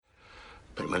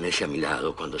Permanece a mi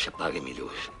lado cuando se apague mi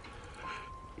luz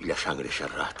y la sangre se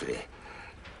arrastre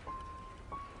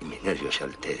y mis nervios se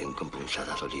alteren con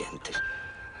punzadas dolientes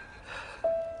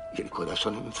y el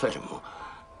corazón enfermo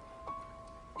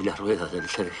y las ruedas del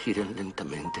ser giren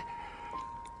lentamente.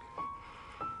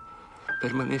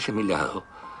 Permanece a mi lado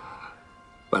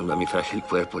cuando a mi frágil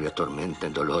cuerpo le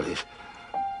atormenten dolores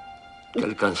que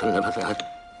alcanzan la verdad.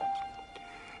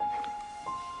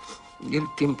 Y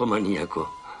el tiempo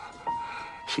maníaco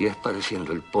sigue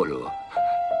esparciendo el polvo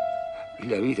y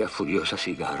la vida furiosa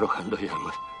siga arrojando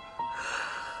llamas.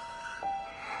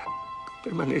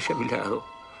 Permanece a mi lado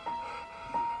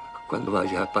cuando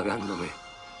vaya apagándome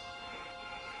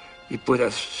y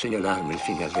puedas señalarme el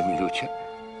final de mi lucha.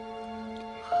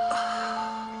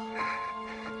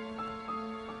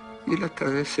 Y el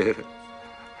atardecer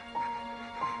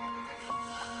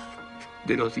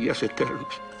de los días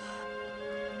eternos.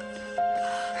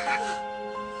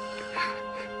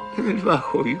 En el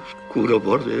bajo y oscuro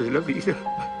borde de la vida.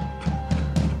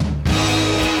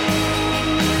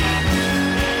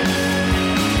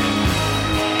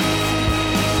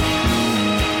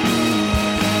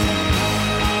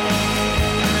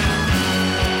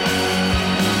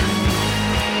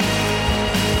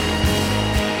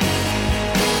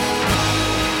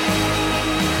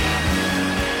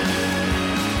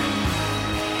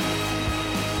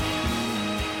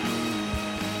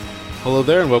 Hello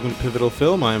there, and welcome to Pivotal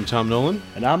Film. I am Tom Nolan.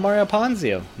 And I'm Mario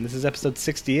Ponzio, and this is episode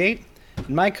 68, and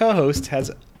my co-host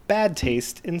has bad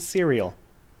taste in cereal.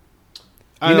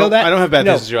 I don't have bad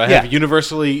taste in cereal. I have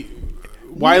universally,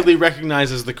 widely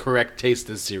recognized as the correct taste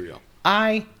as cereal.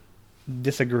 I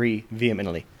disagree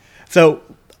vehemently. So,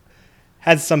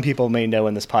 as some people may know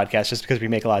in this podcast, just because we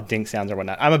make a lot of dink sounds or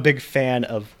whatnot, I'm a big fan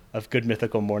of Good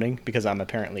Mythical Morning because I'm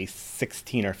apparently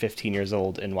 16 or 15 years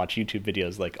old and watch YouTube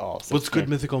videos like all. What's Good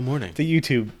Mythical Morning? The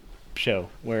YouTube show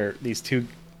where these two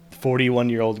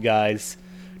 41-year-old guys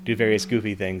do various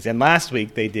goofy things. And last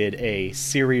week they did a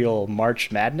cereal March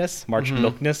Madness,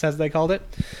 Milkness as they called it.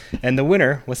 And the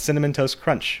winner was Cinnamon Toast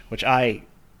Crunch, which I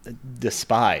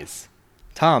despise.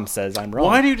 Tom says I'm wrong.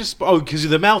 Why do you despise? Oh, because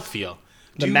of the mouthfeel.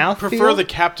 Do you mouthfeel? Prefer the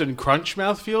Captain Crunch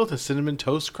mouthfeel to Cinnamon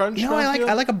Toast Crunch No, mouthfeel?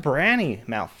 I like a brandy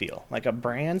mouthfeel, like a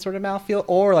bran sort of mouthfeel,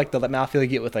 or like the mouthfeel you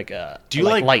get with like a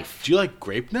Life. Do you like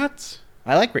grape nuts?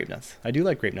 I like grape nuts. I do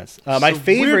like grape nuts. My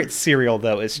favorite cereal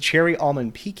though is Cherry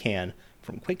Almond Pecan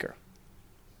from Quaker,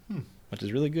 which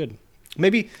is really good.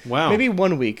 Maybe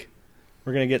 1 week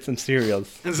we're gonna get some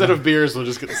cereals instead of beers. We'll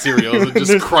just get cereals and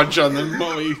just crunch on them.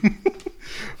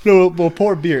 No, we'll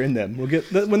pour beer in them. We'll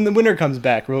get when the winter comes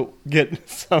back. We'll get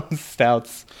some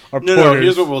stouts or porters. No.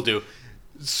 Here's what we'll do.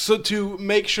 So to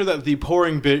make sure that the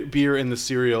pouring beer in the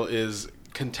cereal is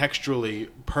contextually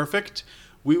perfect,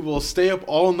 we will stay up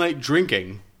all night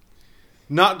drinking,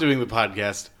 not doing the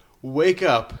podcast. Wake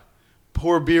up,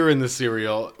 pour beer in the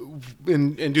cereal,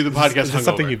 and do the podcast. Is this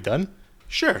something you've done?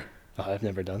 Sure. Oh, I've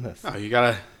never done this. Oh, you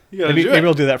gotta maybe do it.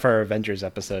 We'll do that for our Avengers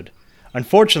episode.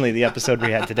 Unfortunately, the episode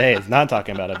we had today is not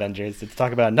talking about Avengers. It's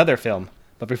talking about another film.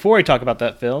 But before we talk about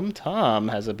that film, Tom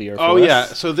has a beer for us. Oh, yeah.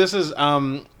 So this is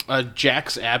a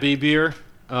Jack's Abbey beer.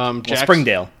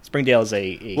 Springdale. Springdale is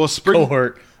a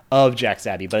cohort of Jack's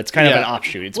Abbey, but it's kind of an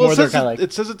offshoot. It's more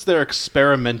it says it's their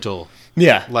experimental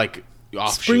offshoot.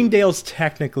 Springdale's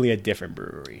technically a different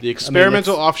brewery. The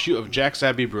experimental offshoot of Jack's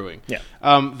Abbey Brewing. Yeah.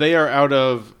 They are out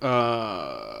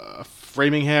of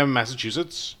Framingham,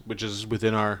 Massachusetts, which is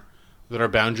within our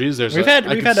boundaries. We've had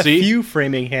a few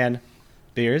Framingham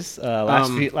beers.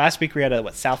 Last week we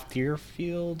had South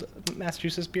Deerfield,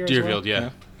 Massachusetts beer. Deerfield, as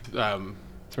well? yeah.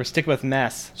 So we're sticking with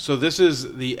Mass. So this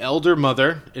is the Elder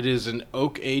Mother. It is an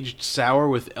oak-aged sour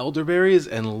with elderberries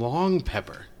and long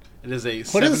pepper. It is a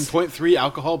 7.3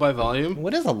 alcohol by volume.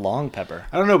 What is a long pepper?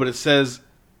 I don't know, but it says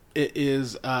it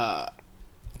is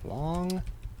long.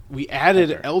 We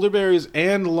added elderberries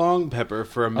and long pepper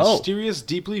for a mysterious,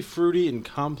 deeply fruity, and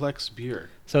complex beer.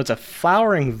 So it's a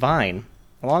flowering vine.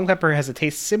 A long pepper has a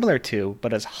taste similar to,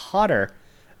 but is hotter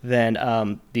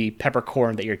than the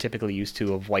peppercorn that you're typically used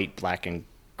to of white, black, and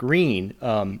green.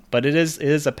 But it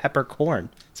is a peppercorn,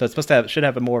 so it's should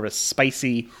have more of a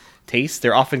spicy taste.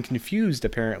 They're often confused,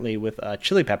 apparently, with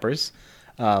chili peppers,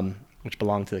 which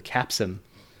belong to the capsicum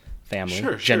family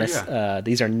genus. Yeah.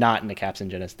 These are not in the capsicum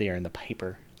genus; they are in the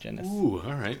piper genus. Ooh,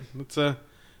 all right.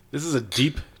 This is a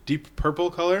deep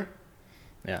purple color.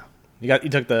 Yeah, you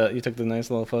took the nice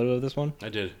little photo of this one. I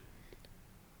did.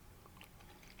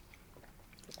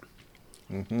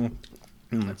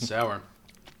 That's sour.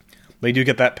 But you do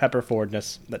get that pepper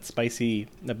forwardness, that spicy,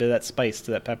 a bit of that spice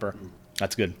to that pepper.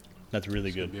 That's good. That's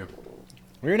really good. Beer.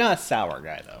 Well, you're not a sour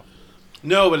guy though.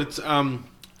 No, but it's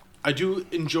I do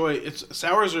enjoy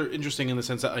sours are interesting in the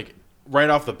sense that like right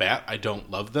off the bat I don't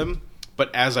love them,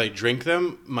 but as I drink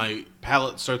them, my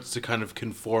palate starts to kind of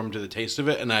conform to the taste of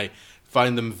it, and I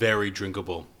find them very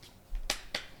drinkable.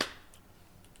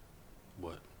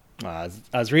 What? I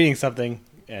was reading something,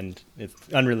 and it's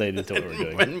unrelated to what we're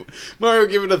doing. When Mario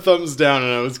gave it a thumbs down,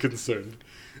 and I was concerned.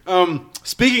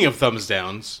 Speaking of thumbs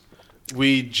downs,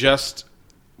 we just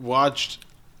watched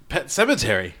Pet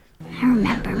Sematary. I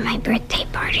remember my birthday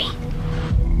party.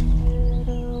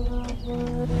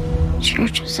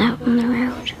 Church was out on the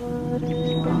road.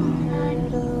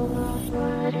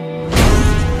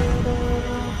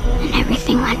 And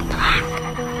everything went black.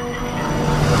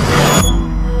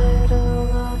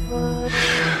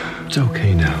 It's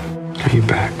okay now. Are you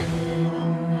back?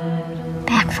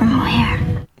 Back from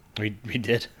where? We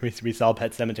did. We saw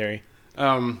Pet Sematary.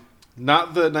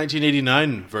 Not the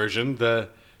 1989 version, the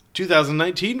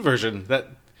 2019 version that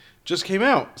just came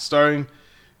out, starring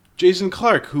Jason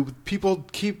Clarke, who people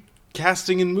keep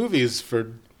casting in movies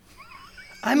for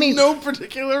no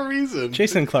particular reason.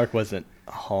 Jason Clarke wasn't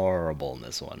horrible in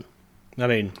this one. I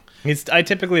mean, I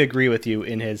typically agree with you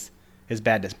in his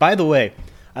badness. By the way,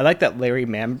 I like that Larry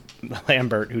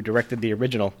Lambert, who directed the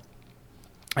original,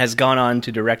 has gone on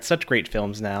to direct such great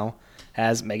films now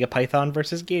as Megapython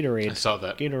vs. Gatorade. I saw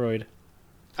that. Gatoroid.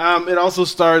 It also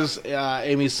stars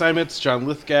Amy Seimetz, John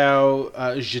Lithgow,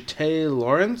 Jete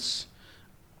Lawrence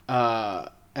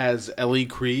as Ellie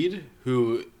Creed,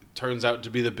 who turns out to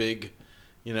be the big,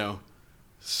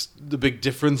 the big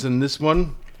difference in this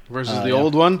one versus the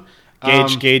old one.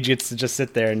 Gage gets to just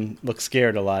sit there and look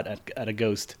scared a lot at a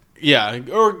ghost. Yeah,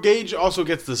 or Gage also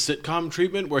gets the sitcom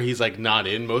treatment where he's like not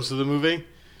in most of the movie,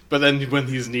 but then when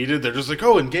he's needed, they're just like,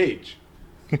 "Oh, Engage,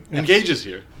 Engage is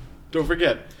here." Don't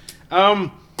forget.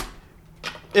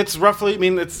 It's roughly,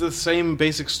 it's the same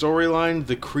basic storyline.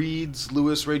 The Creeds,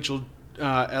 Lewis, Rachel,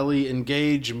 Ellie, and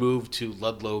Gage move to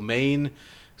Ludlow, Maine,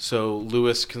 so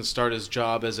Lewis can start his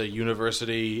job as a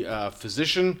university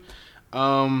physician.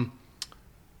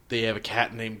 They have a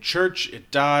cat named Church.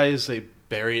 It dies. They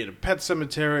bury it in a pet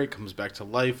cemetery. It comes back to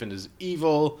life and is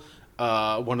evil.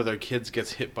 One of their kids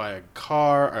gets hit by a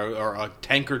car or a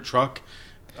tanker truck.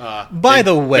 By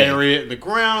the way, bury it in the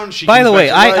ground. By the way,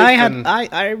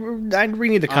 I really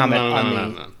need to comment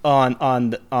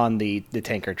on the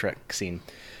tanker truck scene.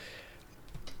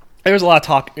 There was a lot of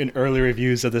talk in early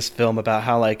reviews of this film about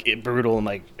how brutal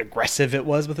and aggressive it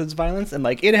was with its violence, and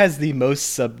it has the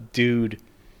most subdued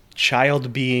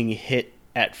child being hit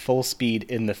at full speed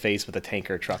in the face with a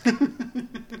tanker truck.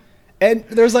 And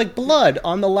there's blood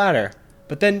on the ladder,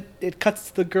 but then it cuts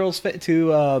to the girl's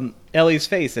to Ellie's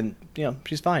face, and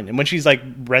she's fine. And when she's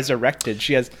resurrected,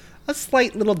 she has a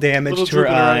slight little damage to her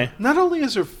eye. Not only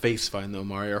is her face fine though,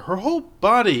 Mario, her whole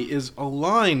body is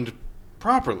aligned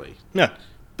properly. Yeah,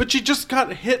 but she just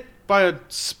got hit by a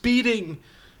speeding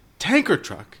tanker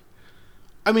truck.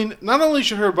 Not only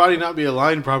should her body not be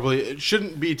aligned properly, it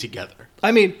shouldn't be together.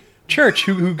 Church,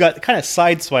 who got kind of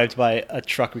sideswiped by a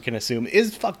truck, we can assume,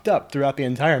 is fucked up throughout the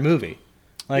entire movie.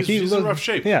 He's in rough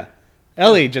shape. Yeah.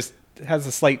 Ellie just has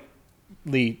a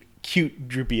slightly cute,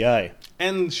 droopy eye.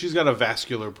 And she's got a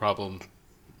vascular problem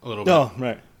a little bit. Oh,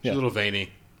 right. She's a little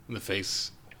veiny in the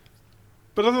face.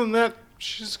 But other than that,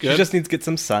 she's good. She just needs to get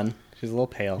some sun. She's a little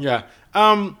pale. Yeah.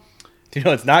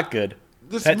 It's not good.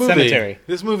 Pet Sematary.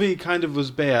 This movie kind of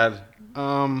was bad.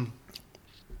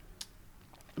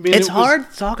 It's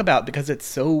hard to talk about because it's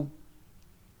so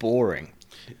boring.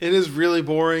 It is really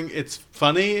boring. It's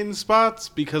funny in spots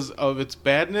because of its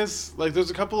badness.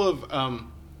 There's a couple of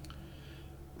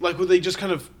where they just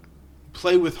kind of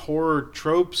play with horror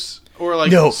tropes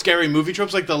or scary movie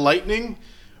tropes, like the lightning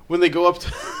when they go up to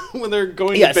when they're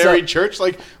going to bury Church.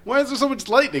 Why is there so much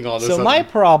lightning all of a sudden? So my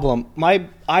problem,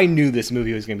 I knew this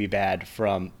movie was going to be bad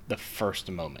from the first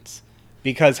moments.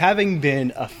 Because having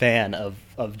been a fan of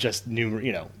just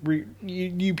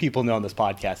you people know on this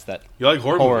podcast that you like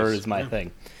horror is my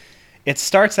thing. It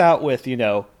starts out with,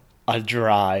 a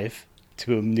drive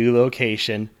to a new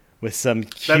location with some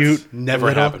cute... That's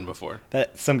never happened before.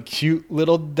 Some cute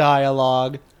little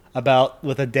dialogue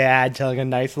with a dad telling a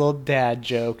nice little dad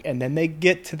joke. And then they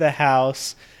get to the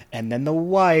house, and then the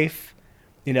wife...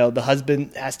 the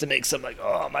husband has to make some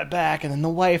oh, my back, and then the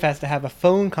wife has to have a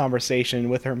phone conversation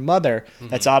with her mother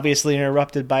that's obviously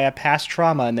interrupted by a past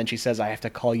trauma, and then she says, I have to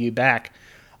call you back.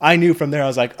 I knew from there, I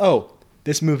was like, oh,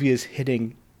 this movie is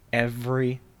hitting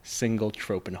every single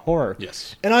trope in horror.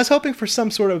 Yes. And I was hoping for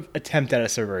some sort of attempt at a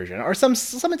subversion, or some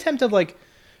attempt of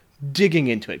digging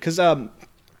into it, because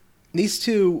these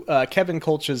two, Kevin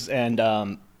Kolch's and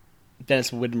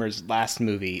Dennis Widmer's last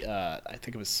movie, I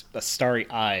think it was Starry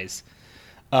Eyes,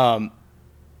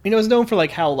 It was known for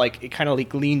like how like it kind of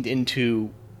like leaned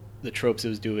into the tropes it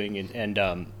was doing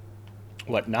and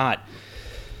whatnot,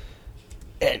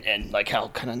 and like how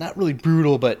kind of not really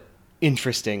brutal but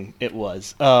interesting it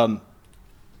was. I'd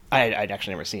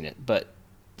actually never seen it, but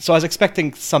so I was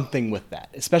expecting something with that,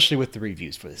 especially with the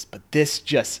reviews for this. But this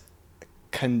just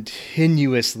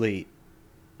continuously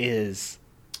is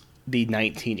the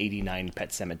 1989 Pet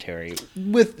Sematary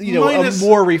with Minus- a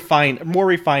more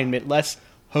refinement, less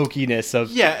hokiness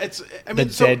of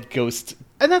dead ghost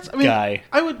and that's guy.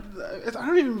 I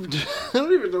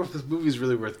don't even know if this movie is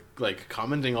really worth like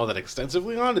commenting all that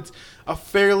extensively on. It's a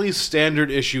fairly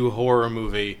standard issue horror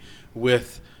movie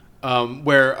with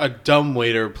where a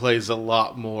dumbwaiter plays a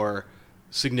lot more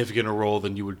significant a role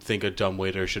than you would think a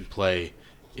dumbwaiter should play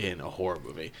in a horror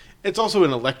movie. It's also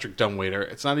an electric dumbwaiter.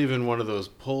 It's not even one of those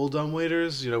pull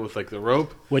dumbwaiters, with like the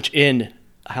rope. Which in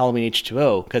Halloween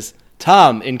H2O, because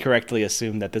Tom incorrectly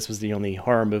assumed that this was the only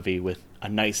horror movie with a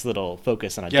nice little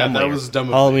focus on a dumbwaiter. That was dumb.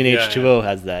 Halloween H2O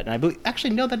has that, and I believe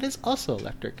that is also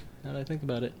electric. Now that I think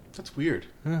about it, that's weird.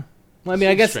 Huh. Well, I mean,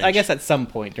 I guess at some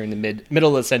point during the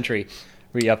middle of the century,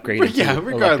 re-upgraded. Yeah,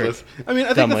 regardless. I mean,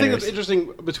 I think the thing that's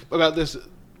interesting about this.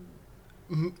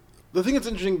 The thing that's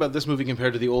interesting about this movie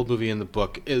compared to the old movie in the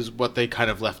book is what they kind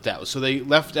of left out. So they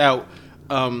left out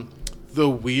the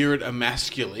weird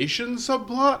emasculation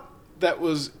subplot that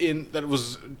was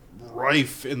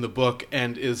rife in the book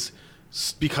and is,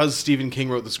 because Stephen King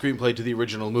wrote the screenplay to the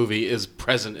original movie, is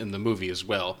present in the movie as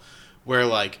well. Where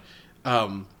like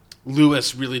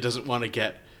Lewis really doesn't want to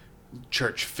get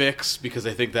church fix because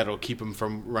they think that'll keep him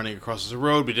from running across the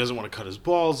road, but he doesn't want to cut his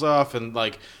balls off, and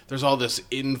like there's all this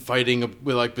infighting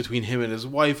like between him and his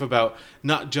wife about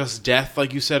not just death,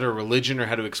 like you said, or religion, or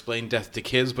how to explain death to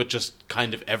kids, but just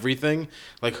kind of everything,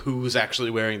 like who's actually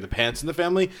wearing the pants in the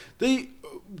family. They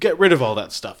get rid of all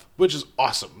that stuff, which is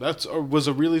awesome. That was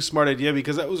a really smart idea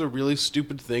because that was a really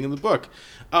stupid thing in the book.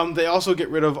 They also get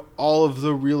rid of all of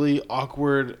the really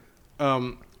awkward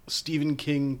Stephen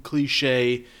King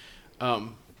cliche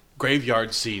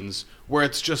graveyard scenes where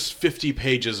it's just 50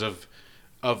 pages of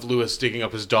Lewis digging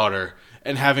up his daughter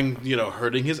and having,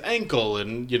 hurting his ankle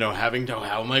and, having to,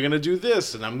 how am I going to do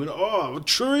this? And I'm going to, a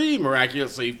tree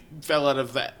miraculously fell out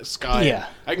of the sky. Yeah.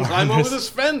 I can climb over this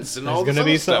fence and all this other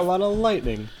There's stuff. going to be a lot of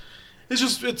lightning. It's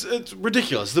just, it's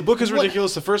ridiculous. The book is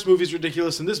ridiculous. The first movie is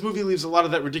ridiculous. And this movie leaves a lot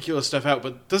of that ridiculous stuff out,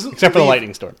 but doesn't. Except for the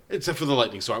lightning storm. Except for the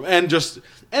lightning storm. And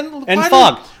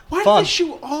fog. Why did they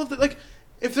shoot all of the, like,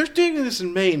 if they're doing this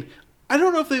in Maine, I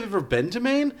don't know if they've ever been to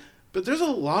Maine, but there's a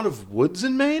lot of woods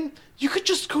in Maine. You could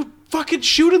just go fucking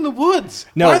shoot in the woods.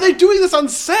 No. Why are they doing this on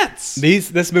sets?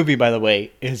 This movie, by the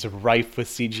way, is rife with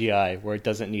CGI where it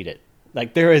doesn't need it.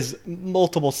 Like, there is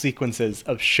multiple sequences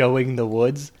of showing the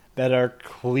woods that are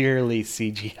clearly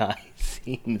CGI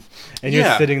scenes. And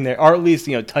you're sitting there, or at least,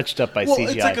 touched up by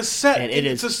CGI. It's like a set. And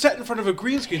it's a set in front of a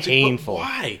green screen. Painful. But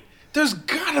why? There's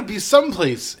gotta be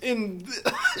someplace in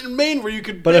Maine where you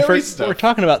could But bury if stuff. we're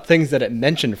talking about things that it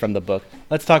mentioned from the book,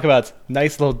 let's talk about its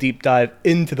nice little deep dive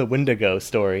into the Wendigo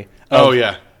story. Oh,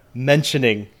 yeah.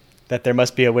 Mentioning that there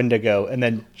must be a Wendigo and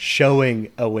then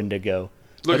showing a Wendigo.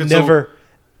 Look, but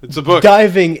it's a book.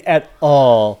 Diving at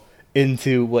all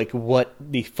into like what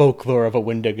the folklore of a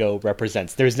Wendigo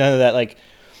represents. There's none of that, like,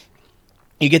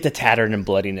 you get the tattered and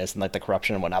bloodiness and like the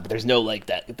corruption and whatnot, but there's no like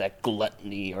that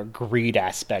gluttony or greed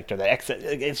aspect or the excess.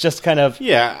 It's just kind of,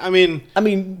 Yeah, I mean,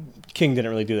 King didn't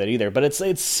really do that either, but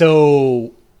it's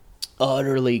so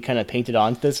utterly kind of painted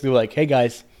onto this. We were like, hey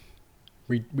guys,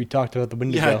 we talked about the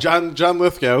Wendigo. yeah, John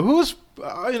Lithgow, who was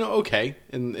okay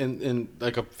in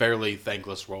like a fairly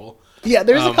thankless role. Yeah,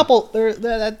 there's a couple.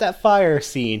 That fire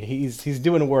scene. He's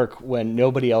doing work when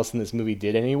nobody else in this movie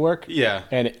did any work. Yeah,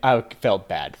 and I felt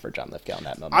bad for John Lithgow in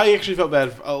that moment. I actually felt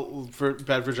bad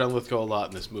for John Lithgow a lot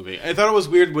in this movie. I thought it was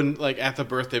weird when, like, at the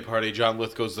birthday party, John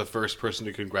Lithgow's the first person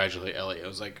to congratulate Ellie. I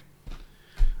was like,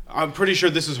 I'm pretty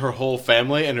sure this is her whole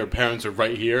family, and her parents are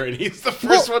right here, and he's the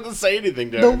first one to say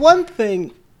anything to her. The one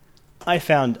thing I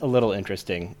found a little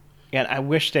interesting, and I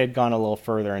wish they had gone a little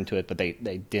further into it, but they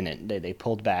didn't. They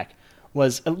pulled back.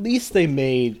 Was at least they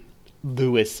made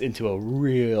Lewis into a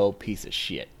real piece of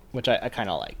shit, which I kind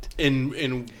of liked.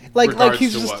 In like regards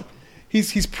he's to just what?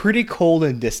 he's pretty cold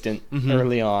and distant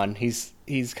early on. He's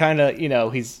kind of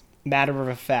he's matter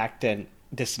of fact and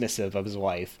dismissive of his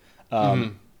wife,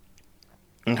 and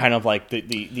kind of like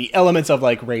the elements of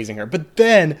like raising her. But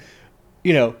then,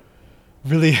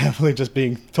 really heavily just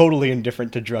being totally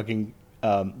indifferent to drugging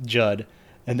Judd,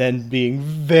 and then being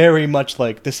very much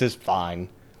like, this is fine,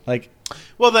 like.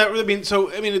 Well,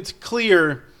 it's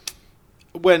clear.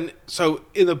 So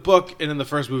in the book and in the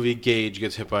first movie, Gage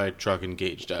gets hit by a truck and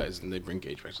Gage dies, and they bring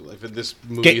Gage back to life. In this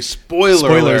movie, spoilers,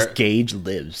 alert, Gage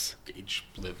lives. Gage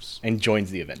lives and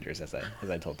joins the Avengers, as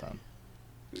I told Tom.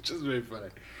 Which is very funny.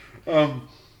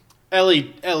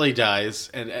 Ellie dies,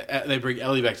 and they bring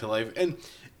Ellie back to life, and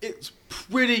it's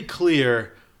pretty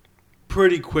clear,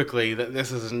 pretty quickly, that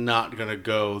this is not going to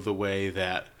go the way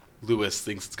that Lewis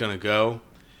thinks it's going to go.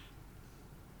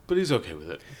 But he's okay with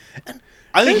it.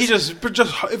 I think he just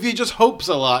if he just hopes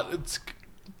a lot,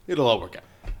 it'll all work out.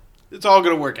 It's all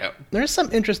going to work out. There's some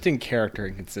interesting character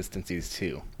inconsistencies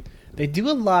too. They do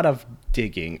a lot of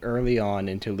digging early on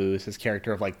into Lewis's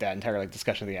character of like that entire like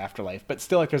discussion of the afterlife, but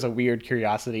still like there's a weird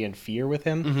curiosity and fear with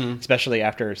him, especially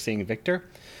after seeing Victor.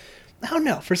 I don't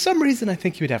know. For some reason, I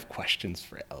think he would have questions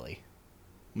for Ellie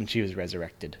when she was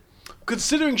resurrected.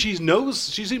 Considering she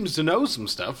seems to know some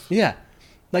stuff. Yeah.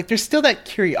 Like, there's still that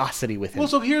curiosity with him. Well,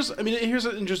 so here's an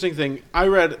interesting thing.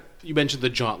 You mentioned The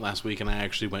Jaunt last week, and I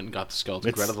actually went and got the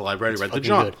Skeleton Crew out of the library, read The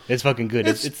Jaunt. Good. It's fucking good.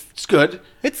 It's good.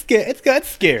 It's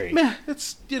scary. Meh,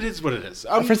 it is what it is.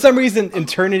 For some reason,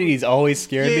 Eternity's always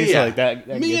scared me, so like that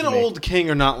me and Old King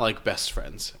are not like best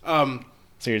friends. So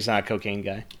you're just not a cocaine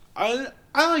guy? I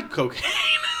like cocaine.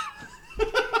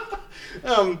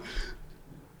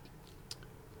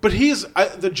 But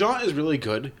The Jaunt is really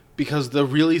good because the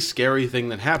really scary thing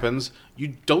that happens,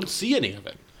 you don't see any of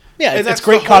it. Yeah, it's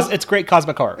great. It's great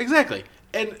cosmic horror. Exactly.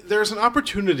 And there's an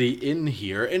opportunity in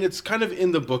here, and it's kind of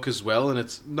in the book as well, and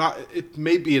it's not. It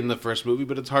may be in the first movie,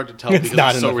 but it's hard to tell because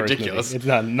it's so ridiculous. It's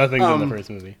not. Nothing's in the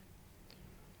first movie.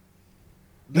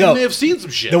 They may have seen some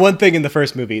shit. The one thing in the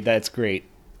first movie that's great,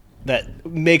 that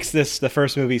makes the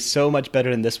first movie so much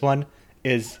better than this one,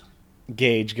 is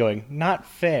Gage going, "Not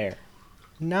fair,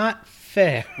 not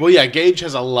fair." Well, yeah, Gage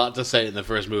has a lot to say in the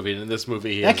first movie, and in this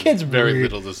movie, he has very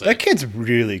little to say. That kid's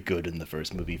really good in the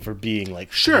first movie for being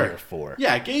like 3 or 4.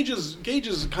 Yeah, Gage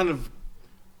is kind of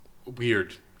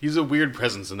weird. He's a weird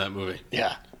presence in that movie.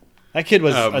 Yeah, that kid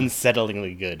was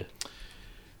unsettlingly good.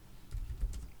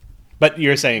 But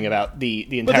you're saying about the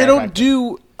entire. But they don't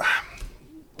do.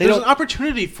 There's an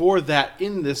opportunity for that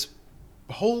in this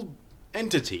whole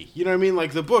entity. You know what I mean?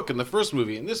 Like the book and the first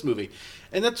movie and this movie.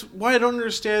 And that's why I don't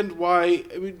understand why.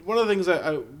 I mean, one of the things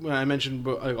when I mentioned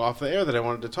off the air that I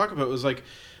wanted to talk about was like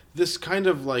this kind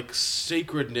of like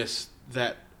sacredness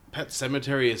that Pet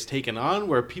Sematary has taken on,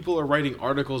 where people are writing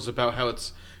articles about how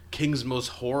it's King's most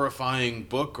horrifying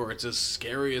book or it's his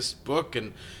scariest book,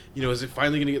 and you know, is it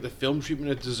finally going to get the film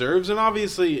treatment it deserves? And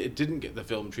obviously it didn't get the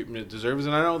film treatment it deserves,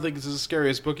 and I don't think it's the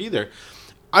scariest book either.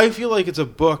 I feel like it's a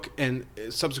book, and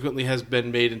subsequently has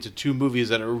been made into 2 movies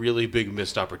that are really big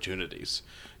missed opportunities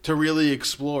to really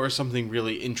explore something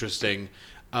really interesting,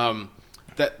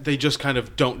 that they just kind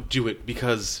of don't do it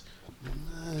because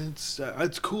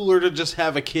it's cooler to just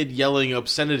have a kid yelling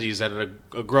obscenities at a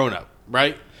grown-up,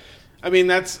 right? I mean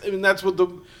that's what the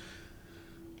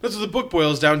book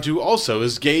boils down to. Also,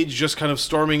 is Gage just kind of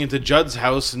storming into Judd's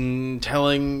house and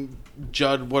telling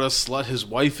Judd what a slut his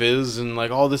wife is and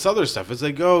like all this other stuff. It's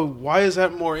like, why is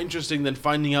that more interesting than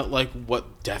finding out like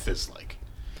what death is like?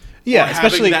 Yeah, or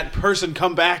especially having that person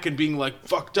come back and being like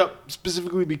fucked up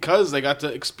specifically because they got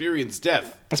to experience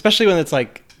death. Especially when it's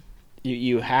like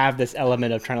you have this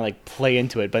element of trying to like play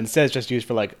into it, but instead it's just used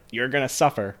for like you're gonna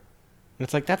suffer. And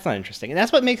it's like, that's not interesting. And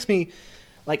that's what makes me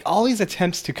like all these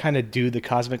attempts to kind of do the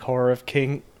cosmic horror of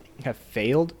King have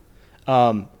failed.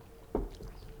 And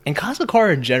cosmic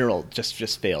horror in general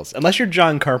just fails. Unless you're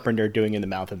John Carpenter doing In the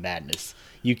Mouth of Madness.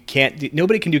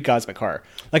 Nobody can do cosmic horror.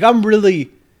 Like, I'm really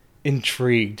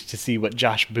intrigued to see what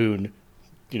Josh Boone,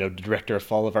 the director of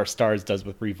Fall of Our Stars, does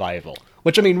with Revival.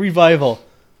 Which, I mean, Revival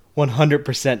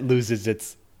 100% loses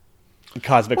its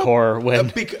cosmic horror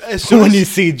when you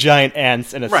see giant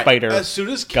ants and a spider. As soon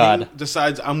as King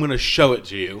decides, I'm going to show it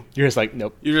to you, you're just like,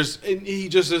 nope. And he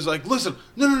just is like, listen,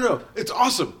 no, it's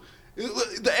awesome.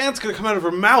 The ant's going to come out of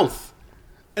her mouth.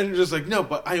 And you're just like, no,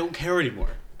 but I don't care anymore.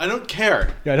 I don't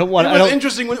care. Yeah, it was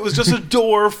interesting when it was just a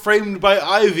door framed by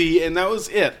ivy, and that was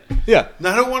it. Yeah.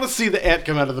 Now I don't want to see the ant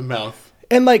come out of the mouth.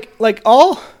 And we're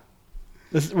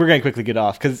going to quickly get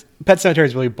off, because Pet Sematary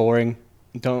is really boring.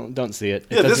 Don't see it.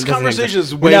 Yeah, this conversation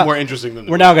is way more interesting than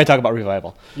we're now going to talk about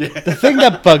Revival. Yeah. The thing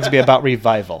that bugs me about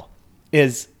Revival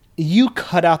is you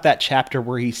cut out that chapter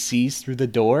where he sees through the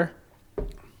door.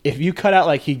 If you cut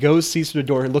out he sees through the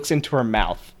door, looks into her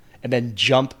mouth, and then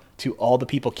jump to all the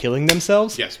people killing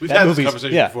themselves. Yes, we've had this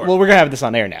conversation before. Well, we're going to have this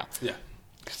on air now. Yeah.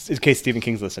 In case Stephen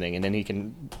King's listening, and then he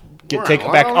can take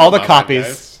back all the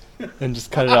copies and just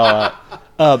cut it all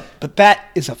out. But that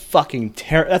is a fucking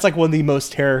that's like one of the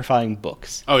most terrifying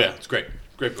books. Oh yeah, it's great.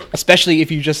 Great book. Especially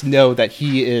if you just know that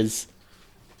he is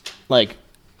like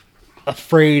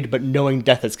afraid but knowing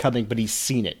death is coming, but he's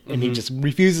seen it and he just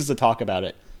refuses to talk about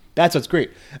it. That's what's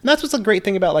great. And that's what's a great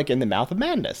thing about like in The Mouth of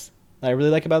Madness. I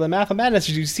really like about The Mouth of Madness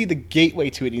is you see the gateway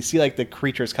to it and you see like the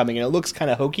creatures coming and it looks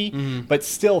kind of hokey, but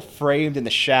still framed in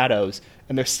the shadows,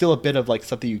 and there's still a bit of like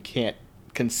something you can't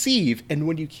conceive. And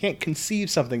when you can't conceive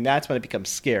something, that's when it becomes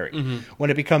scary. When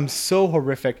it becomes so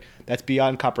horrific that's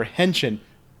beyond comprehension,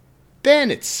 then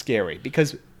it's scary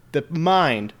because the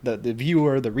mind, the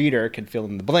viewer, the reader can fill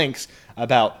in the blanks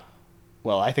about,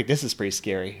 well, I think this is pretty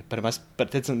scary, but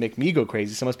it doesn't make me go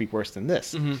crazy, so it must be worse than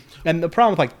this. And the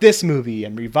problem with like this movie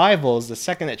and revivals, the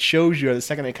second it shows you, or the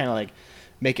second they kind of like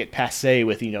make it passe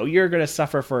with, you're going to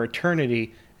suffer for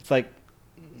eternity, it's like,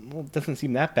 well, it doesn't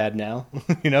seem that bad now,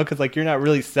 because like you're not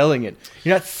really selling it.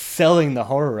 You're not selling the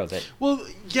horror of it. Well,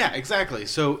 yeah, exactly.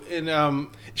 So in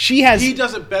he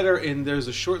does it better in, there's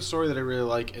a short story that I really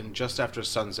like in Just After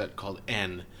Sunset called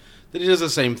N, that he does the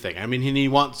same thing. I mean, he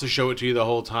wants to show it to you the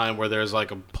whole time, where there's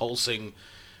like a pulsing,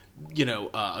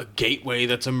 a gateway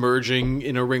that's emerging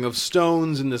in a ring of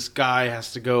stones, and this guy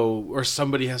has to go, or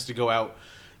somebody has to go out,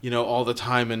 all the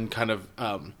time and kind of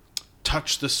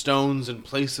touch the stones and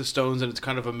place the stones, and it's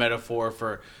kind of a metaphor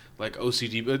for like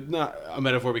OCD, but not a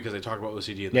metaphor because they talk about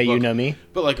OCD in the book. You know me.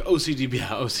 But like OCD,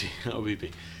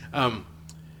 OBB.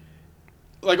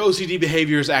 Like OCD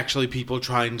behavior is actually people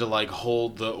trying to like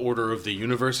hold the order of the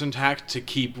universe intact to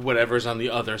keep whatever's on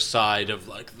the other side of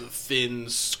like the thin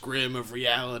scrim of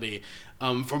reality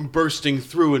from bursting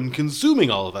through and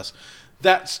consuming all of us.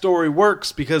 That story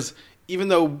works because even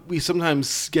though we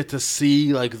sometimes get to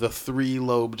see like the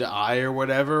 3-lobed eye or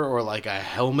whatever, or like a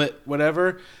helmet,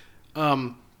 whatever,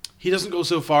 he doesn't go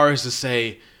so far as to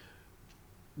say,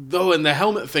 though, and the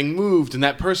helmet thing moved, and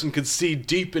that person could see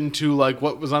deep into like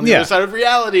what was on the other side of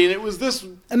reality, and it was this,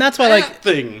 and that's why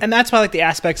thing, and that's why like the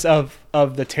aspects of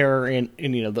the terror in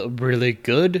the really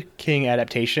good King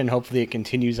adaptation. Hopefully, it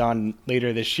continues on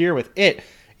later this year with it.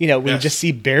 We just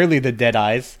see barely the dead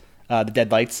eyes, the dead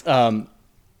lights.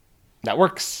 That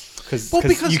works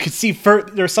because you could see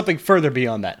there's something further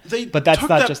beyond that. But that's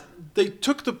not just. They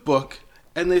took the book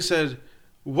and they said,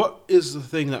 "What is the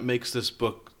thing that makes this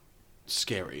book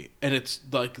scary?" And it's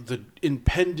like the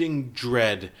impending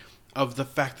dread of the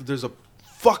fact that there's a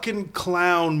fucking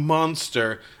clown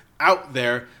monster out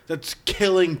there that's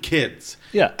killing kids.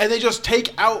 Yeah. And they just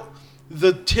take out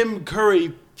the Tim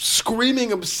Curry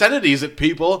screaming obscenities at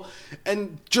people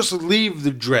and just leave the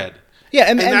dread. Yeah,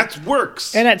 and that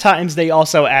works. And at times they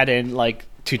also add in like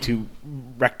to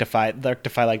rectify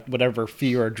like whatever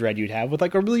fear or dread you'd have with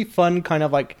like a really fun kind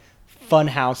of like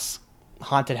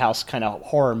haunted house kind of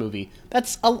horror movie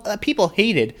that's people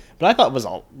hated, but I thought it was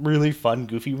a really fun,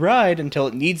 goofy ride until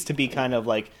it needs to be kind of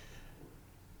like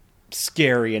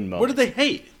scary in moments. What did they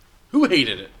hate? Who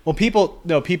hated it? Well,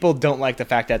 people don't like the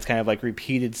fact that it's kind of like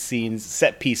repeated scenes,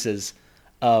 set pieces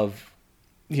of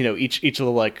each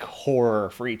little like horror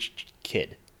for each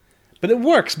kid, but it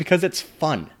works because it's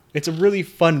fun. It's a really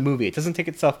fun movie. It doesn't take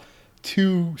itself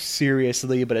too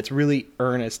seriously, but it's really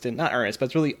earnest, and not earnest, but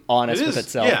it's really honest with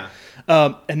itself.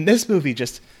 Yeah. And this movie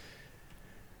just,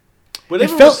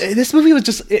 this movie was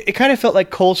just, it kind of felt like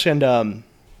Kolsch and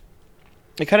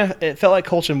it felt like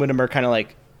Kolsch and Windermere kind of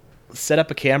like set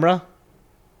up a camera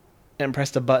and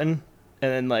pressed a button,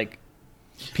 and then like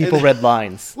people read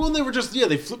lines. Well, they were just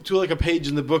they flipped to like a page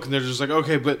in the book, and they're just like,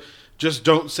 okay, but just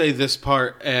don't say this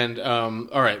part, and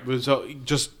all right, so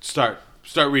just start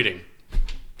reading.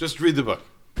 Just read the book.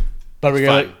 But we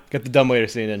gotta get the dumbwaiter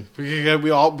scene in.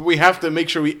 We have to make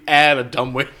sure we add a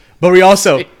dumbwaiter. But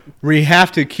we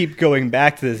have to keep going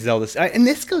back to the Zelda. And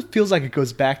this feels like it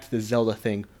goes back to the Zelda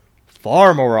thing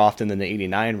far more often than the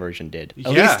 '89 version did.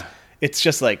 At least it's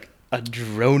just like a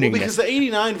droning. Well, because the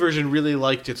 '89 version really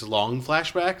liked its long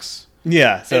flashbacks.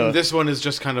 Yeah. So and this one is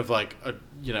just kind of like a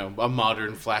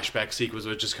modern flashback sequence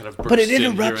which just kind of bursts but it in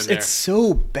interrupts. here and it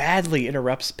so badly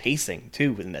interrupts pacing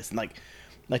too in this, and like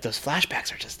those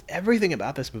flashbacks are just, everything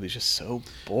about this movie is just so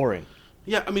boring.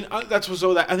 Yeah, I mean I think that's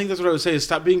what I would say is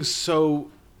stop being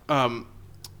so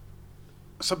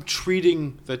stop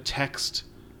treating the text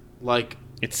like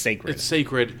it's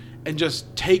sacred, and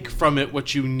just take from it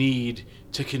what you need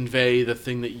to convey the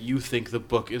thing that you think the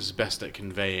book is best at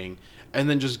conveying, and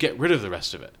then just get rid of the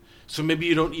rest of it. So maybe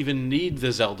you don't even need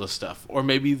the Zelda stuff, or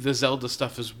maybe the Zelda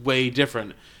stuff is way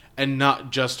different, and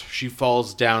not just she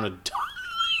falls down a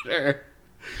dumpster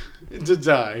to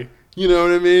die. You know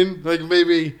what I mean? Like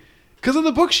maybe because in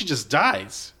the book she just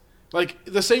dies. Like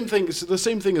the same thing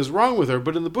is wrong with her,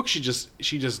 but in the book she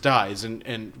just dies,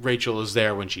 and Rachel is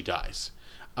there when she dies.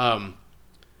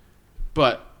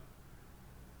 But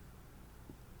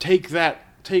take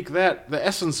that take that, the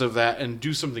essence of that, and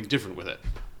do something different with it.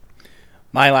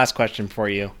 My last question for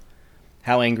you.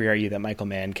 How angry are you that Michael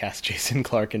Mann cast Jason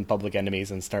Clarke in Public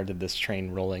Enemies and started this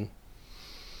train rolling?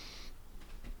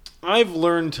 I've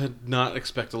learned to not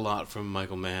expect a lot from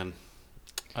Michael Mann.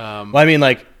 Well, I mean,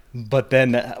 like, but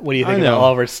then what do you think about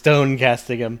Oliver Stone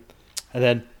casting him? And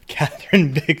then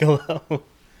Catherine Bigelow.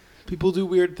 People do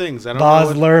weird things.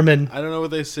 Baz Luhrmann. I don't know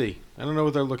what they see. I don't know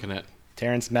what they're looking at.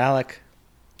 Terrence Malick.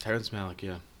 Terrence Malick,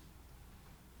 yeah.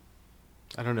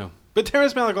 I don't know. But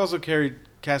Terrence Malick also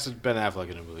casted Ben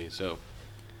Affleck in a movie, so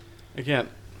I can't.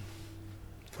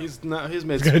 He's going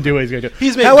to do what he's going to do.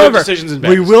 He's made good decisions in bad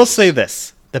decisions. We will say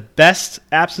this. The best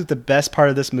part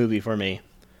of this movie for me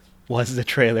was the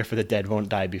trailer for The Dead Won't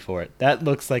Die Before It. That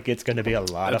looks like it's going to be a lot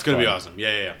of fun. It's going to be awesome.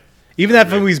 Yeah. Even if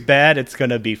that movie's bad, it's going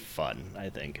to be fun, I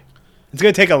think. It's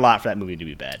going to take a lot for that movie to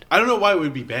be bad. I don't know why it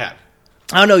would be bad.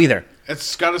 I don't know either.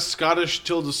 It's got a Scottish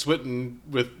Tilda Swinton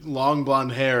with long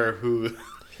blonde hair who...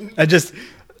 just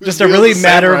a really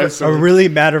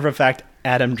matter of fact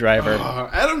Adam Driver.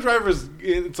 Adam Driver's...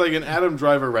 It's like an Adam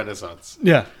Driver renaissance.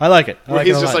 Yeah, I like it.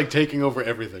 He's just like taking over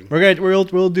everything.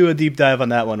 We'll do a deep dive on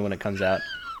that one when it comes out.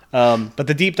 But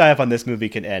the deep dive on this movie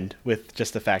can end with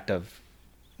just the fact of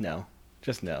no.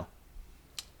 Just no.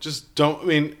 Just don't... I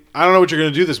mean, I don't know what you're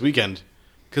going to do this weekend.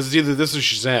 Because it's either this or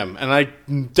Shazam. And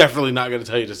I'm definitely not going to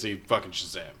tell you to see fucking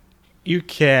Shazam. You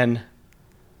can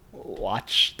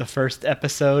watch the first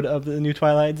episode of the new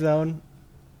Twilight Zone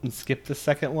and skip the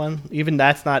second one. Even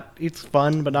that's not... It's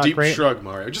fun, but not Deep great. Deep shrug,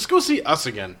 Mario. Just go see Us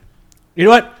again. You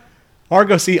know what? Or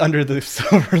go see Under the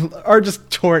Silver... Or just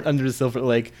torrent Under the Silver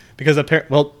Lake. Because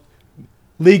apparently... Well,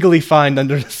 legally find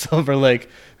Under the Silver Lake.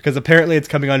 Because apparently it's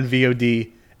coming on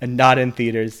VOD and not in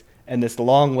theaters. And this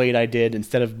long wait I did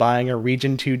instead of buying a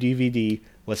Region 2 DVD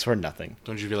was for nothing.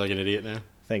 Don't you feel like an idiot now?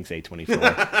 Thanks,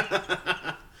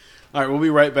 A24. All right, we'll be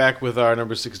right back with our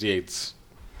number 68s.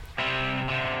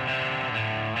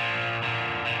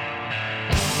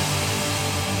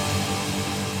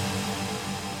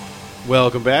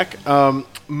 Welcome back.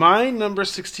 My number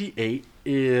 68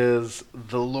 is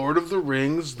The Lord of the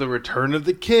Rings, The Return of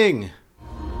the King.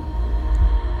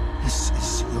 This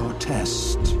is your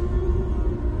test.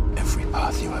 Every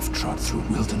path you have trod through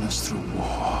wilderness, through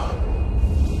war,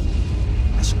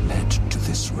 has led to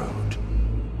this road.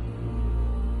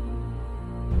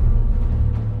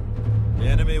 The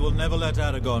enemy will never let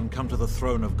Aragorn come to the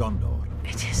throne of Gondor.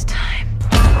 It is time.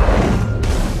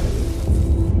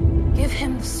 Give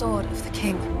him the sword of the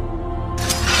king.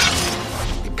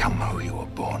 Become who you were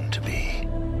born to be.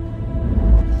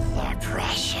 The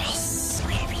precious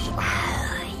swimming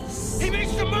eyes. He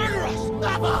means to murder us!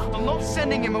 I'm not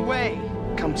sending him away.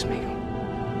 Come to me.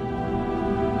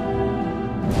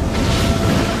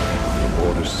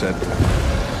 Orders set.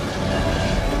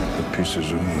 The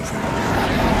pieces are moving.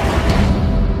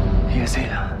 He is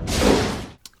here.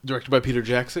 Directed by Peter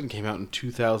Jackson, came out in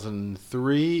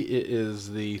 2003. It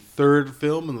is the third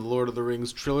film in the Lord of the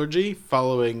Rings trilogy,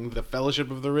 following The Fellowship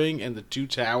of the Ring and The Two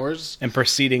Towers. And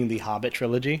preceding the Hobbit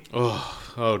trilogy.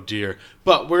 Oh dear.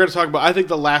 But we're going to talk about, I think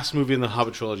the last movie in the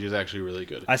Hobbit trilogy is actually really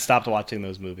good. I stopped watching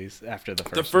those movies after the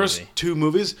first The first two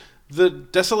movies, The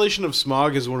Desolation of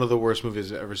Smaug is one of the worst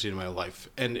movies I've ever seen in my life.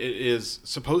 And it is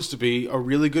supposed to be a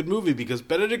really good movie because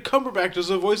Benedict Cumberbatch does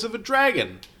the voice of a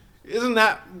dragon. Isn't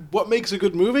that what makes a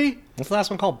good movie? What's the last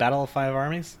one called? Battle of Five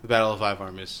Armies? The Battle of Five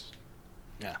Armies.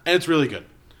 Yeah. And it's really good.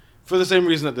 For the same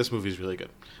reason that this movie is really good.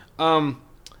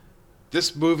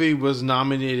 This movie was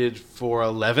nominated for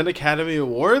 11 Academy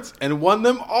Awards and won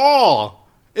them all.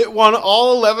 It won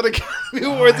all 11 Academy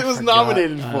Awards it was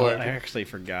nominated for. I actually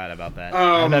forgot about that.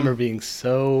 I remember being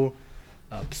so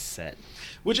upset.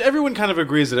 Which everyone kind of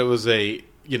agrees that it was a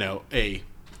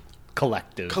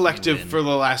collective win for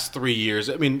the last 3 years.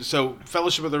 I mean, so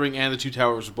Fellowship of the Ring and The Two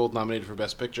Towers were both nominated for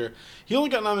Best Picture. He only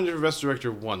got nominated for Best Director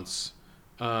once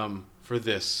for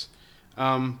this.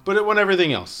 But it won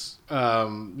everything else.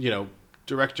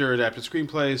 Director, adapted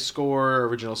screenplay, score,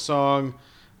 original song,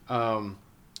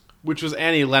 which was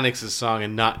Annie Lennox's song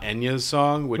and not Enya's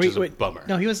song, which is a bummer.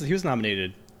 No, he was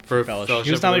nominated for Fellowship.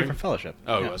 He was nominated for Fellowship.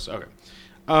 Oh, yeah. He was? Okay.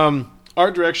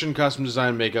 Art direction, costume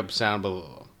design, makeup, sound, blah, blah,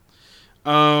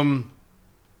 blah.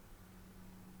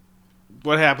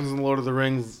 What happens in The Lord of the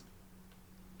Rings,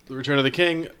 The Return of the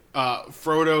King?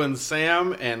 Frodo and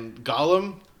Sam and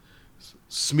Gollum,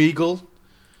 Smeagol,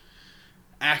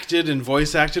 acted and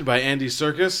voice acted by Andy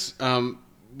Serkis,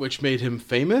 which made him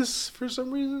famous for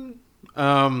some reason.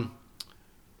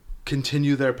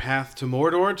 Continue their path to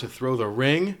Mordor to throw the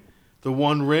ring, the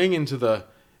One Ring, into the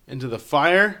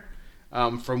fire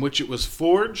from which it was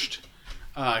forged.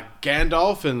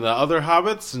 Gandalf and the other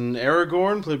hobbits, and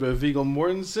Aragorn, played by Viggo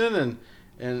Mortensen,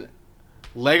 and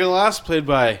Legolas, played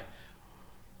by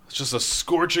just a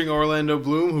scorching Orlando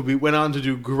Bloom, who went on to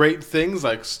do great things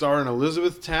like star in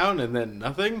Elizabethtown and then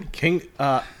nothing.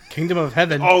 Kingdom of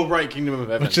Heaven. Oh, right, Kingdom of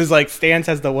Heaven. Which is like Stan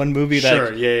says the one movie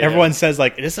that everyone says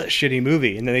like this is a shitty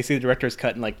movie, and then they see the director's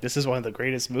cut and like this is one of the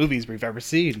greatest movies we've ever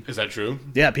seen. Is that true?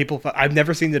 Yeah, people. I've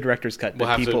never seen the director's cut, but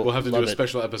we'll have to do a it.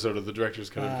 special episode of the director's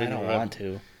cut. I don't want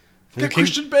to.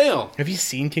 Christian Bale. Have you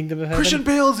seen Kingdom of Heaven? Christian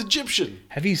Bale is Egyptian.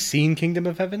 Have you seen Kingdom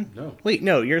of Heaven? No. Wait,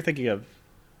 no. You're thinking of.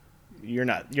 You're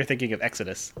not. You're thinking of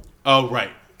Exodus. Oh,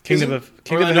 right. Kingdom of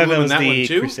Heaven was the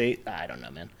Crusade. I don't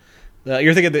know, man.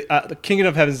 You're thinking the Kingdom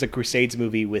of Heaven is the Crusades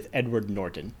movie with Edward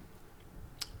Norton.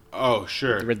 Oh,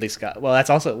 sure. Ridley Scott. Well,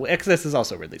 that's also Exodus is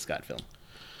also a Ridley Scott film.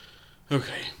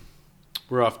 Okay,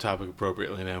 we're off topic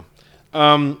appropriately now.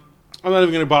 I'm not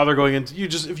even going to bother going into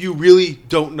if you really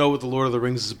don't know what the Lord of the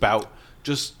Rings is about,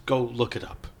 just go look it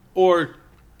up, or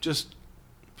just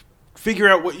figure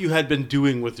out what you had been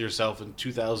doing with yourself in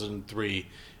 2003,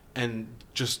 and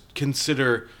just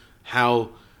consider how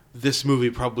this movie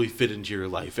probably fit into your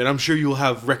life. And I'm sure you'll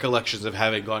have recollections of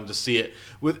having gone to see it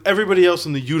with everybody else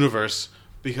in the universe,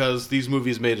 because these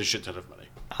movies made a shit ton of money.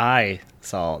 I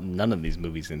saw none of these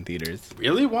movies in theaters.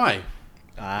 Really? Why?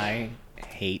 I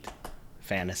hate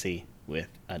fantasy with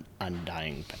an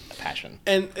undying passion.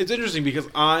 And it's interesting because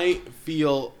I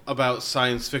feel about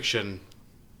science fiction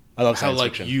I love science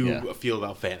fiction. How you feel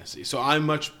about fantasy. So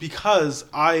because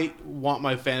I want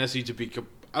my fantasy to be...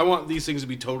 I want these things to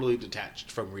be totally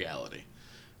detached from reality.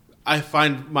 I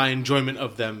find my enjoyment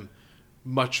of them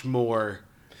much more...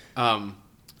 I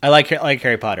like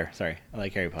Harry Potter. Sorry. I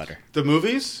like Harry Potter. The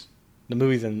movies? The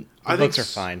movies and the books are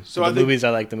fine. So the movies,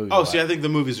 I like the movies. Oh, see, I think the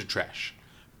movies are trash.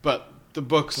 But the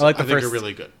books, I think are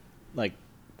really good. Like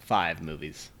 5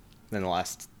 movies. Then the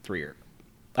last 3 are...